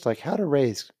first, like how to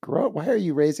raise why are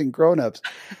you raising grown-ups?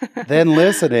 Then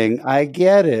listening, I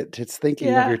get it. It's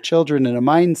thinking of your children in a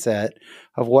mindset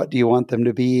of what do you want them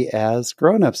to be as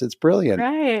grown-ups. It's brilliant.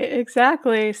 Right,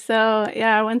 exactly. So,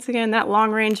 once again, that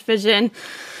long-range vision.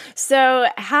 So,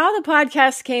 how the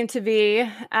podcast came to be,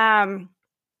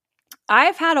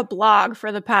 I've had a blog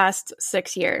for the past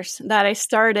 6 years that I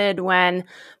started when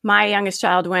my youngest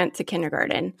child went to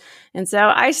kindergarten. And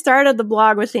so I started the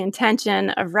blog with the intention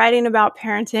of writing about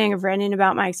parenting, of writing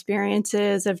about my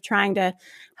experiences, of trying to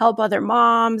help other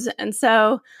moms. And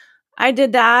so I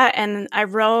did that and I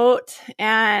wrote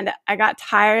and I got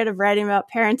tired of writing about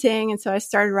parenting. And so I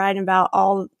started writing about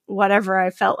whatever I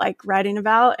felt like writing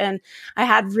about. And I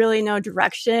had really no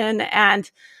direction.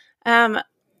 And,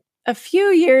 a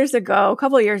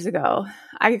couple of years ago,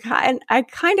 I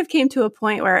kind of came to a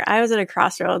point where I was at a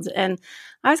crossroads and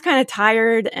I was kind of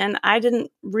tired and I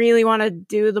didn't really want to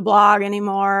do the blog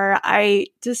anymore. I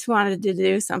just wanted to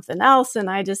do something else and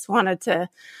I just wanted to,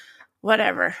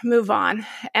 move on.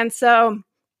 And so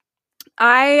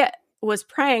I was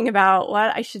praying about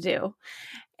what I should do.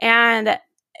 And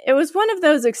it was one of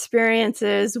those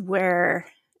experiences where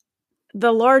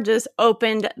the Lord just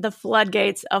opened the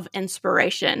floodgates of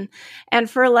inspiration. And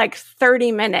for like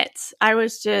 30 minutes, I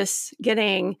was just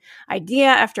getting idea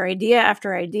after idea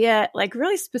after idea, like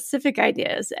really specific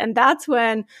ideas. And that's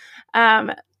when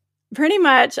pretty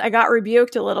much I got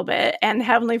rebuked a little bit. And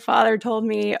Heavenly Father told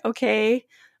me, okay,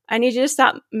 I need you to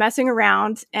stop messing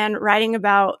around and writing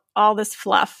about all this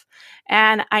fluff.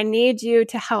 And I need you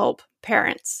to help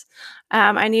parents.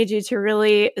 I need you to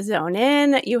really zone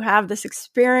in. You have this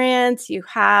experience, you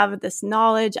have this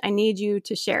knowledge. I need you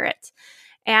to share it.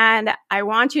 And I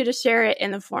want you to share it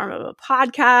in the form of a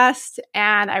podcast.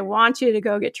 And I want you to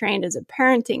go get trained as a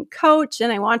parenting coach.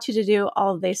 And I want you to do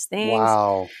all of these things.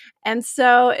 Wow. And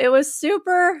so it was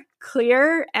super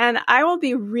clear. And I will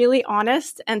be really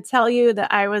honest and tell you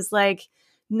that I was like,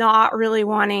 not really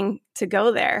wanting to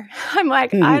go there. I'm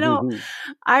like,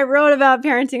 I wrote about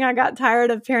parenting. I got tired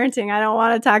of parenting. I don't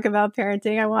want to talk about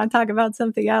parenting. I want to talk about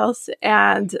something else.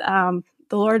 And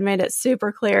the Lord made it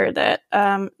super clear that,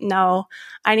 no,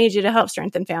 I need you to help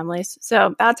strengthen families.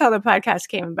 So that's how the podcast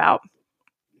came about.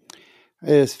 It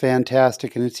is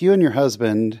fantastic. And it's you and your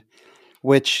husband,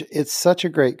 which it's such a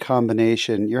great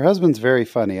combination. Your husband's very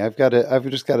funny. I've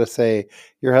just got to say,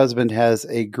 your husband has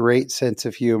a great sense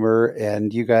of humor,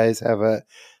 and you guys have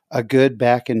a good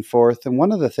back and forth. And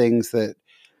one of the things that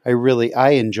I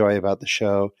enjoy about the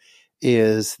show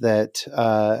is that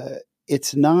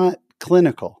it's not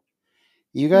clinical.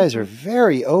 You guys are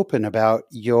very open about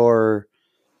your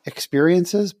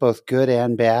experiences, both good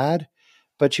and bad,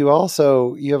 but you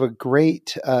have a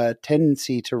great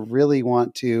tendency to really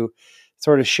want to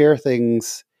sort of share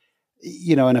things,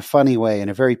 in a funny way, in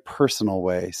a very personal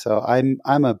way. So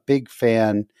I'm a big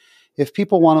fan. If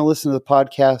people want to listen to the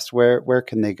podcast, where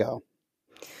can they go?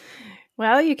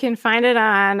 Well, you can find it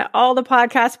on all the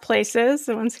podcast places.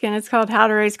 So once again, it's called How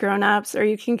to Raise Grownups, or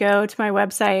you can go to my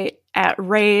website at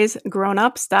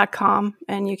raisegrownups.com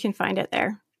and you can find it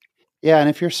there. Yeah, and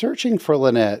if you're searching for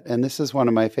Lynette, and this is one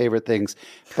of my favorite things,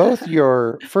 both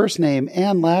your first name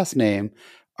and last name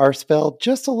are spelled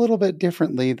just a little bit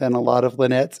differently than a lot of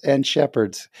Lynette's and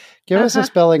Shepard's. Give us a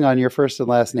spelling on your first and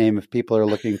last name if people are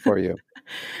looking for you.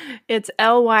 It's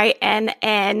Lynnette.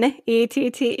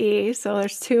 So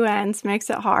there's two N's, makes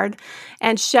it hard.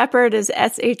 And Shepherd is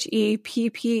Sheppard.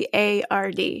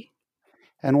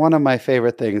 And one of my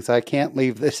favorite things, I can't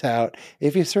leave this out.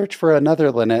 If you search for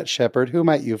another Lynette Shepherd, who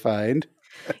might you find?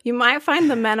 You might find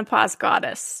the menopause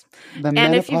goddess.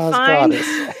 Goddess.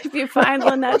 If you find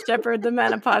Lynette Shepherd, the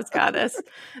menopause goddess,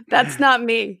 that's not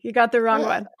me. You got the wrong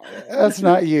one. That's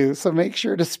not you. So make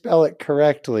sure to spell it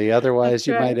correctly. Otherwise,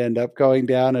 you might end up going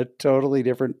down a totally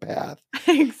different path.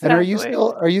 Exactly. And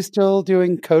are you still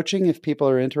doing coaching if people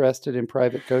are interested in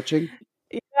private coaching?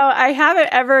 I haven't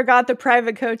ever got the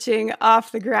private coaching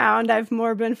off the ground. I've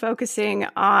more been focusing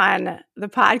on the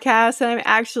podcast. I'm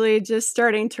actually just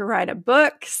starting to write a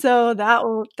book. So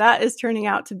that is turning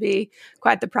out to be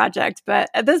quite the project.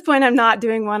 But at this point, I'm not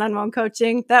doing one-on-one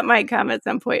coaching. That might come at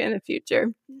some point in the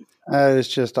future. That is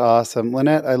just awesome.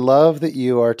 Lynette, I love that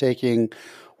you are taking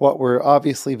what were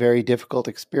obviously very difficult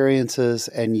experiences,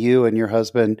 and you and your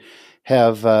husband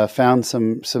have found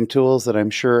some tools that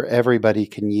I'm sure everybody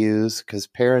can use, because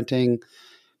parenting,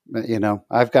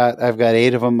 I've got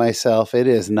 8 of them myself. It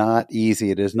is not easy.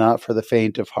 It is not for the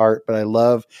faint of heart, but I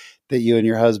love that you and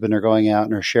your husband are going out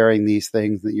and are sharing these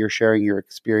things, that you're sharing your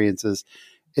experiences.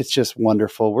 It's just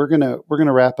wonderful. We're going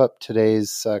to wrap up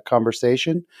today's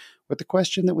conversation with the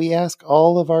question that we ask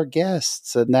all of our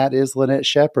guests, and that is, Lynette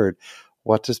Shepherd,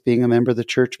 what does being a member of the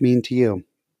church mean to you?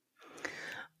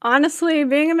 Honestly,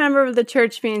 being a member of the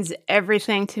church means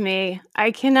everything to me. I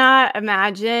cannot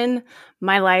imagine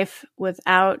my life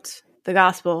without the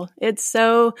gospel. It's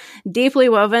so deeply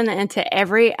woven into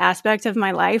every aspect of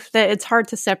my life that it's hard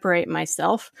to separate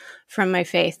myself from my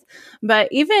faith. But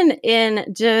even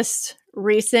in just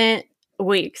recent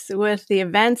weeks, with the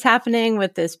events happening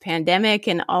with this pandemic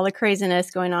and all the craziness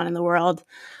going on in the world,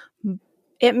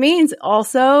 it means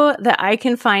also that I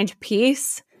can find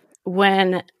peace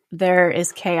when there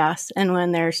is chaos and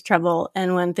when there's trouble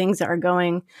and when things are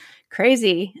going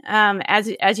crazy.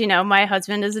 As you know, my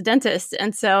husband is a dentist.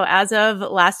 And so as of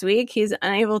last week, he's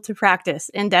unable to practice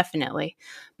indefinitely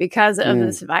because of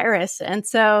this virus. And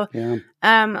so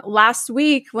last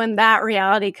week, when that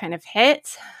reality kind of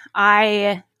hit,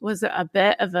 I was a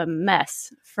bit of a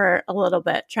mess for a little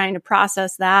bit, trying to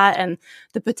process that and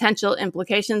the potential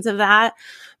implications of that.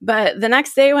 But the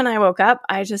next day when I woke up,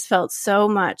 I just felt so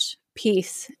much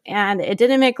peace, and it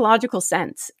didn't make logical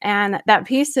sense. And that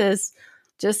peace is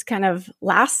just kind of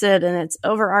lasted, and it's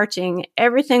overarching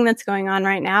everything that's going on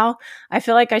right now. I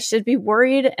feel like I should be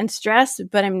worried and stressed,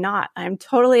 but I'm not. I'm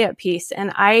totally at peace.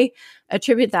 And I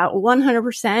attribute that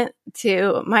 100%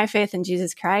 to my faith in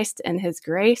Jesus Christ and his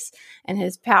grace and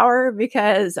his power,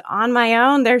 because on my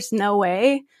own, there's no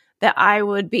way that I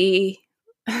would be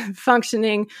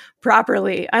functioning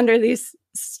properly under these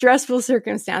stressful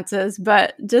circumstances.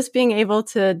 But just being able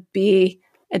to be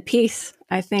at peace.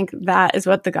 I think that is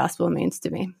what the gospel means to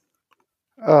me.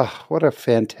 Oh, what a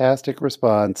fantastic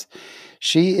response.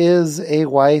 She is a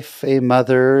wife, a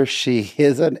mother. She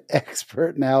is an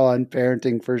expert now on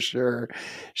parenting for sure.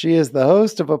 She is the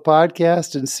host of a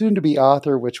podcast and soon to be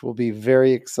author, which we'll be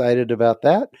very excited about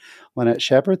that. Lynette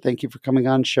Shepherd, thank you for coming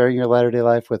on, sharing your Latter-day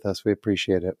Life with us. We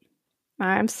appreciate it.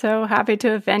 I'm so happy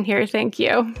to have been here. Thank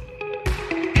you.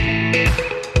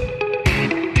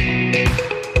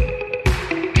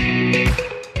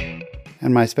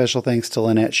 And my special thanks to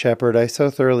Lynette Shepherd. I so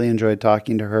thoroughly enjoyed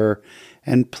talking to her.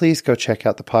 And please go check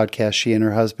out the podcast she and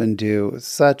her husband do.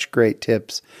 Such great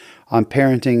tips on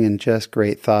parenting and just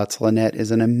great thoughts. Lynette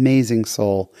is an amazing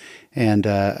soul. And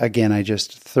again, I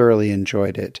just thoroughly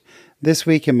enjoyed it. This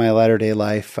week in my Latter-day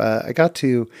Life, I got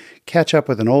to catch up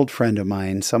with an old friend of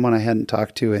mine, someone I hadn't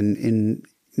talked to in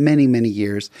many, many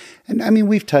years. And I mean,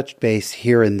 we've touched base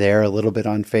here and there a little bit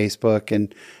on Facebook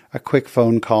and a quick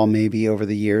phone call maybe over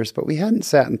the years, but we hadn't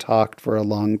sat and talked for a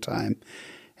long time.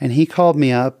 And he called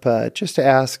me up just to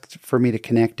ask for me to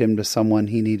connect him to someone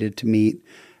he needed to meet.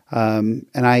 And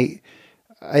I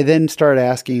then started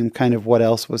asking him kind of what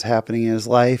else was happening in his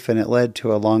life, and it led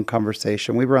to a long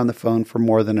conversation. We were on the phone for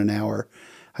more than an hour.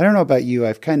 I don't know about you.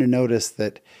 I've kind of noticed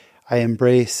that I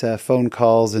embrace phone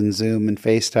calls and Zoom and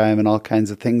FaceTime and all kinds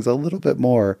of things a little bit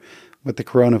more with the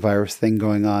coronavirus thing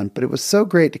going on. But it was so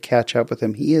great to catch up with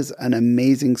him. He is an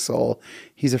amazing soul.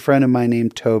 He's a friend of mine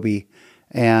named Toby,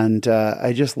 and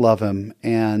I just love him.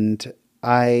 And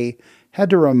I had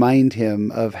to remind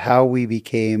him of how we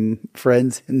became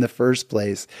friends in the first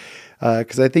place,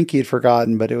 because I think he had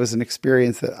forgotten, but it was an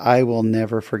experience that I will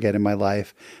never forget in my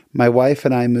life. My wife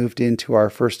and I moved into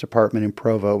our first apartment in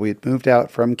Provo. We had moved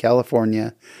out from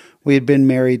California. We had been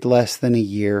married less than a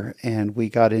year, and we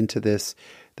got into this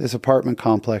apartment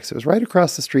complex. It was right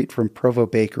across the street from Provo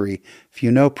Bakery. If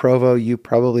you know Provo, you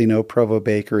probably know Provo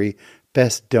Bakery.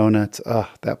 Best donuts. Oh,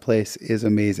 that place is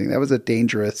amazing. That was a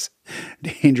dangerous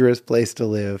place to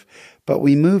live. But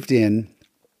we moved in,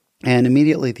 and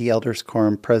immediately the Elders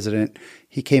Quorum president,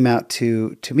 he came out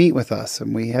to meet with us,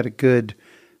 and we had a good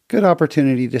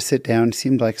opportunity to sit down. He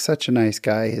seemed like such a nice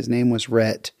guy. His name was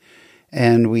Rhett,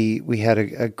 and we had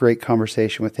a great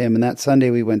conversation with him. And that Sunday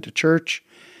we went to church.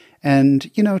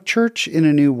 And, you know, church in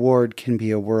a new ward can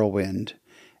be a whirlwind.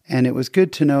 And it was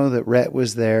good to know that Rhett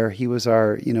was there. He was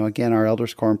our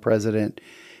Elders Quorum president.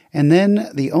 And then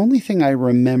the only thing I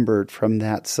remembered from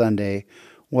that Sunday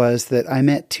was that I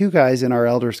met two guys in our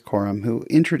Elders Quorum who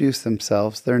introduced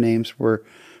themselves. Their names were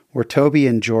Toby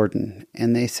and Jordan.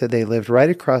 And they said they lived right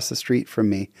across the street from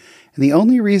me. And the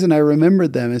only reason I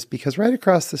remembered them is because right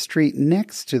across the street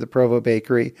next to the Provo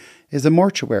Bakery is a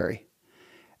mortuary.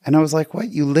 And I was like, what,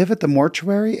 you live at the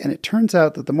mortuary? And it turns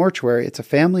out that the mortuary, it's a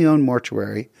family-owned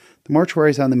mortuary. The mortuary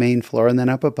is on the main floor, and then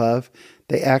up above,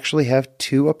 they actually have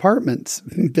 2 apartments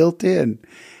built in.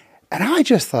 And I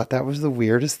just thought that was the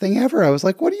weirdest thing ever. I was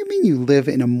like, what do you mean you live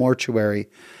in a mortuary?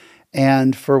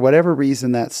 And for whatever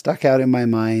reason, that stuck out in my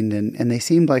mind, and they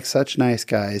seemed like such nice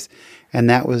guys. And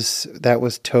that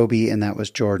was Toby, and that was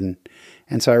Jordan.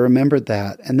 And so I remembered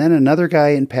that. And then another guy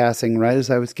in passing, right as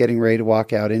I was getting ready to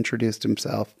walk out, introduced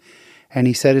himself. And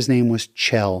he said his name was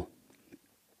Chell.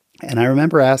 And I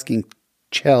remember asking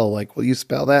Chell, like, will you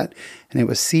spell that? And it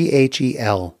was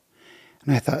Chel.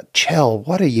 And I thought, Chell,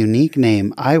 what a unique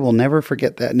name. I will never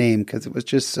forget that name because it was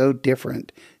just so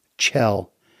different.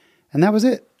 Chell. And that was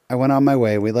it. I went on my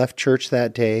way. We left church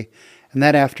that day. And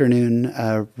that afternoon,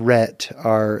 Rhett,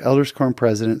 our Elders Quorum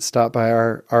president, stopped by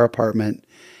our apartment.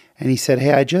 And he said,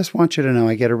 hey, I just want you to know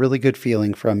I get a really good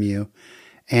feeling from you.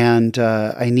 And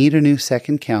I need a new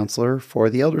second counselor for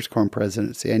the Elders Quorum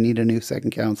presidency. I need a new second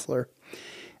counselor.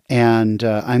 And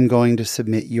I'm going to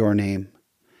submit your name.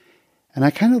 And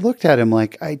I kind of looked at him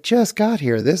like, I just got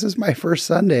here. This is my first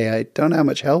Sunday. I don't know how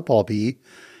much help I'll be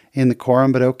in the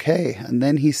quorum, but okay. And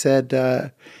then he said,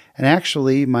 and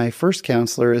actually, my first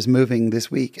counselor is moving this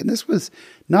week. And this was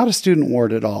not a student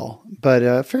ward at all, but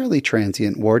a fairly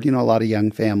transient ward, a lot of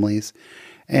young families.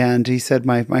 And he said,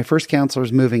 my first counselor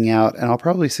is moving out, and I'll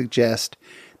probably suggest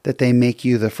that they make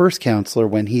you the first counselor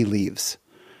when he leaves.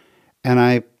 And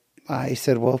I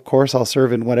said, well, of course, I'll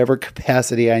serve in whatever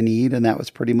capacity I need. And that was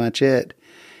pretty much it.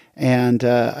 And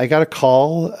I got a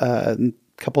call a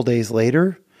couple days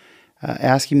later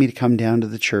asking me to come down to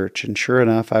the church. And sure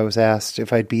enough, I was asked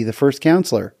if I'd be the first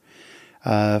counselor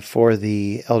for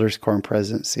the Elders Quorum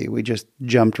presidency. We just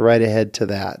jumped right ahead to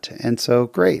that. And so,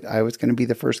 great, I was going to be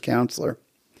the first counselor.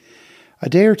 A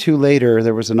day or two later,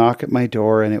 there was a knock at my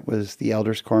door, and it was the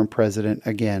Elders Quorum president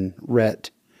again,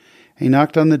 Rhett. He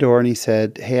knocked on the door and he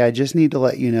said, hey, I just need to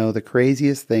let you know the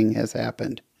craziest thing has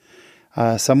happened.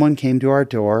 someone came to our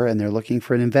door and they're looking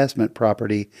for an investment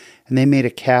property, and they made a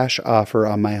cash offer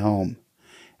on my home,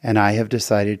 and I have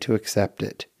decided to accept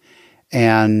it.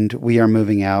 And we are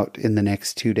moving out in the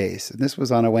next 2 days. And this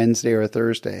was on a Wednesday or a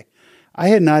Thursday. I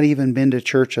had not even been to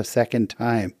church a second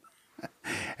time.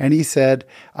 And he said,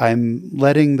 I'm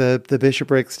letting the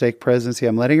bishopric stake presidency,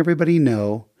 I'm letting everybody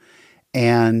know,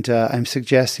 and I'm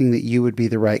suggesting that you would be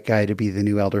the right guy to be the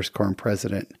new Elders Quorum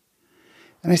president.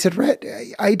 And I said, Rhett,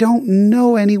 I don't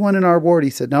know anyone in our ward. He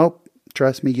said, nope,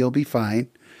 trust me, you'll be fine.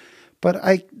 But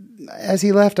as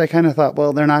he left, I kind of thought,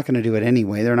 well, they're not going to do it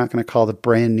anyway. They're not going to call the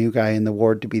brand new guy in the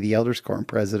ward to be the Elders Quorum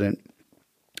president.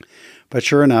 But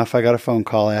sure enough, I got a phone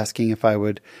call asking if I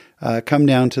would come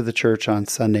down to the church on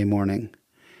Sunday morning.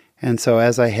 And so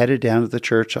as I headed down to the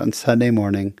church on Sunday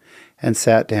morning and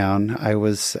sat down, I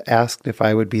was asked if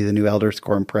I would be the new Elders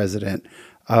Quorum president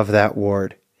of that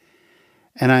ward.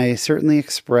 And I certainly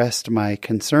expressed my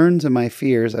concerns and my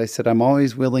fears. I said, I'm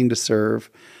always willing to serve,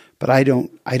 but I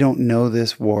don't know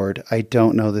this ward. I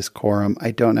don't know this quorum.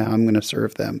 I don't know how I'm going to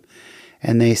serve them.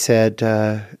 And they said,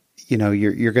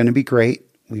 you're going to be great.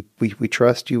 We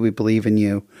trust you. We believe in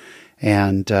you.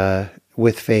 And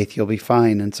with faith, you'll be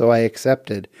fine. And so I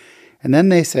accepted. And then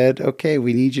they said, okay,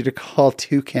 we need you to call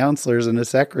 2 counselors and a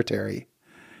secretary.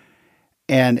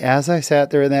 And as I sat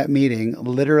there in that meeting,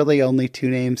 literally only 2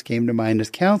 names came to mind as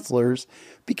counselors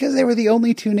because they were the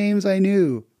only 2 names I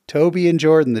knew. Toby and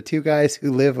Jordan, the 2 guys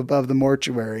who live above the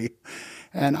mortuary.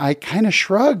 And I kind of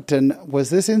shrugged, and was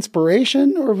this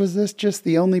inspiration or was this just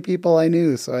the only people I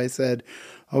knew? So I said,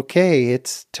 okay,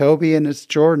 it's Toby and it's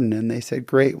Jordan. And they said,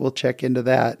 great, we'll check into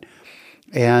that.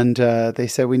 And they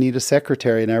said, we need a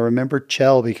secretary. And I remembered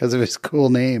Chell because of his cool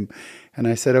name. And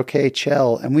I said, okay,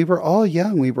 Chell. And we were all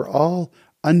young. We were all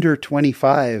under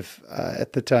 25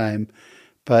 at the time.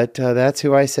 But that's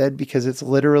who I said because it's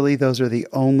literally, those are the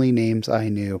only names I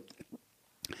knew.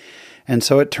 And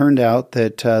so it turned out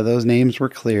that those names were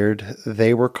cleared.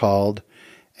 They were called.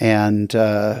 And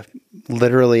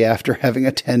literally after having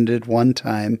attended one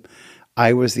time,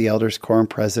 I was the Elders Quorum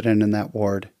president in that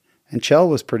ward. And Chell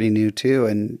was pretty new too.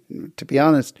 And to be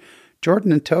honest,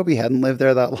 Jordan and Toby hadn't lived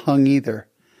there that long either.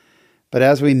 But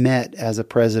as we met as a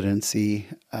presidency,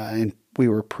 and we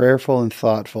were prayerful and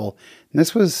thoughtful, and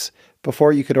this was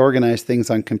before you could organize things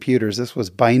on computers. This was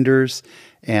binders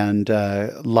and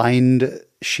lined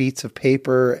sheets of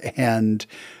paper and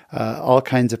all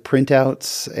kinds of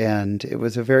printouts, and it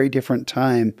was a very different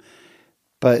time.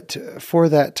 But for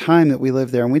that time that we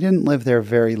lived there, and we didn't live there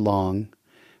very long,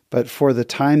 but for the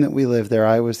time that we lived there,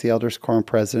 I was the Elders Quorum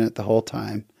president the whole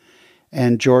time.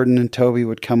 And Jordan and Toby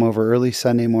would come over early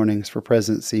Sunday mornings for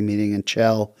presidency meeting in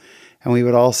Chell, and we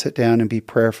would all sit down and be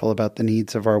prayerful about the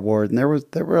needs of our ward. And there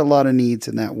were a lot of needs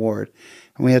in that ward.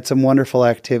 And we had some wonderful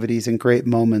activities and great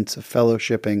moments of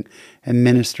fellowshipping and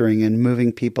ministering and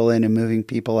moving people in and moving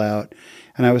people out.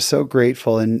 And I was so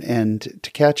grateful. And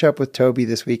to catch up with Toby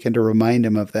this week and to remind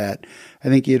him of that, I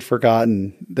think he had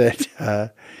forgotten that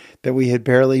that we had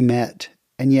barely met.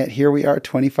 And yet here we are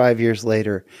 25 years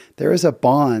later. There is a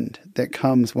bond that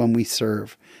comes when we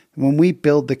serve. When we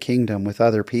build the kingdom with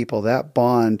other people, that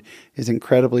bond is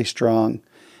incredibly strong.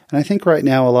 And I think right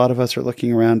now a lot of us are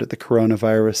looking around at the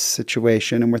coronavirus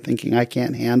situation and we're thinking, I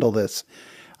can't handle this.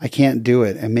 I can't do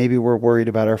it. And maybe we're worried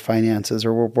about our finances,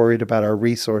 or we're worried about our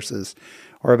resources,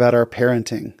 or about our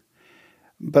parenting.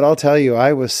 But I'll tell you,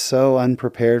 I was so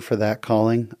unprepared for that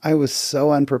calling. I was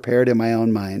so unprepared in my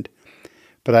own mind.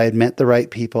 But I had met the right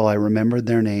people. I remembered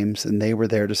their names, and they were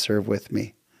there to serve with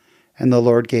me. And the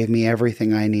Lord gave me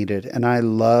everything I needed. And I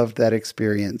loved that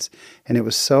experience. And it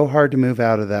was so hard to move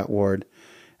out of that ward,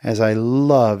 as I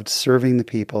loved serving the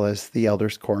people as the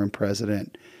Elders Quorum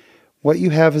president. What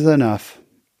you have is enough.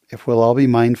 If we'll all be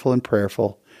mindful and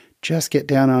prayerful, just get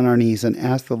down on our knees and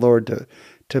ask the Lord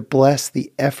to bless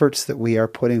the efforts that we are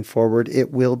putting forward.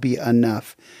 It will be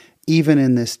enough, even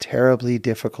in this terribly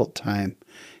difficult time.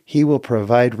 He will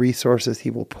provide resources. He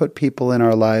will put people in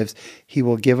our lives. He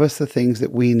will give us the things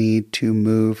that we need to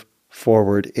move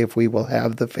forward if we will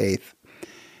have the faith.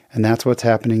 And that's what's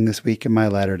happening this week in my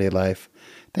Latter-day Life.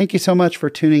 Thank you so much for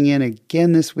tuning in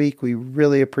again this week. We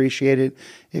really appreciate it.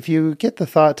 If you get the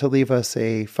thought to leave us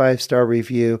a 5-star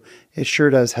review, it sure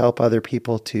does help other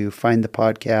people to find the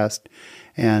podcast.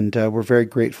 And we're very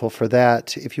grateful for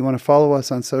that. If you want to follow us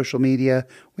on social media,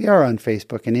 we are on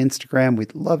Facebook and Instagram.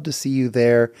 We'd love to see you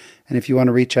there. And if you want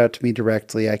to reach out to me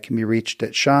directly, I can be reached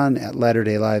at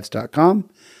Shawn@latterdaylives.com.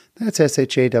 That's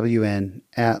SHAWN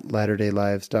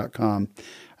 @latterdaylives.com.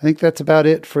 I think that's about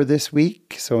it for this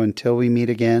week. So until we meet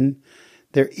again,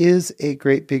 there is a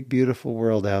great, big, beautiful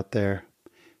world out there.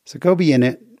 So go be in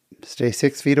it Stay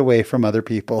 6 feet away from other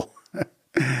people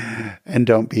and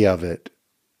don't be of it.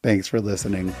 Thanks for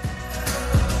listening.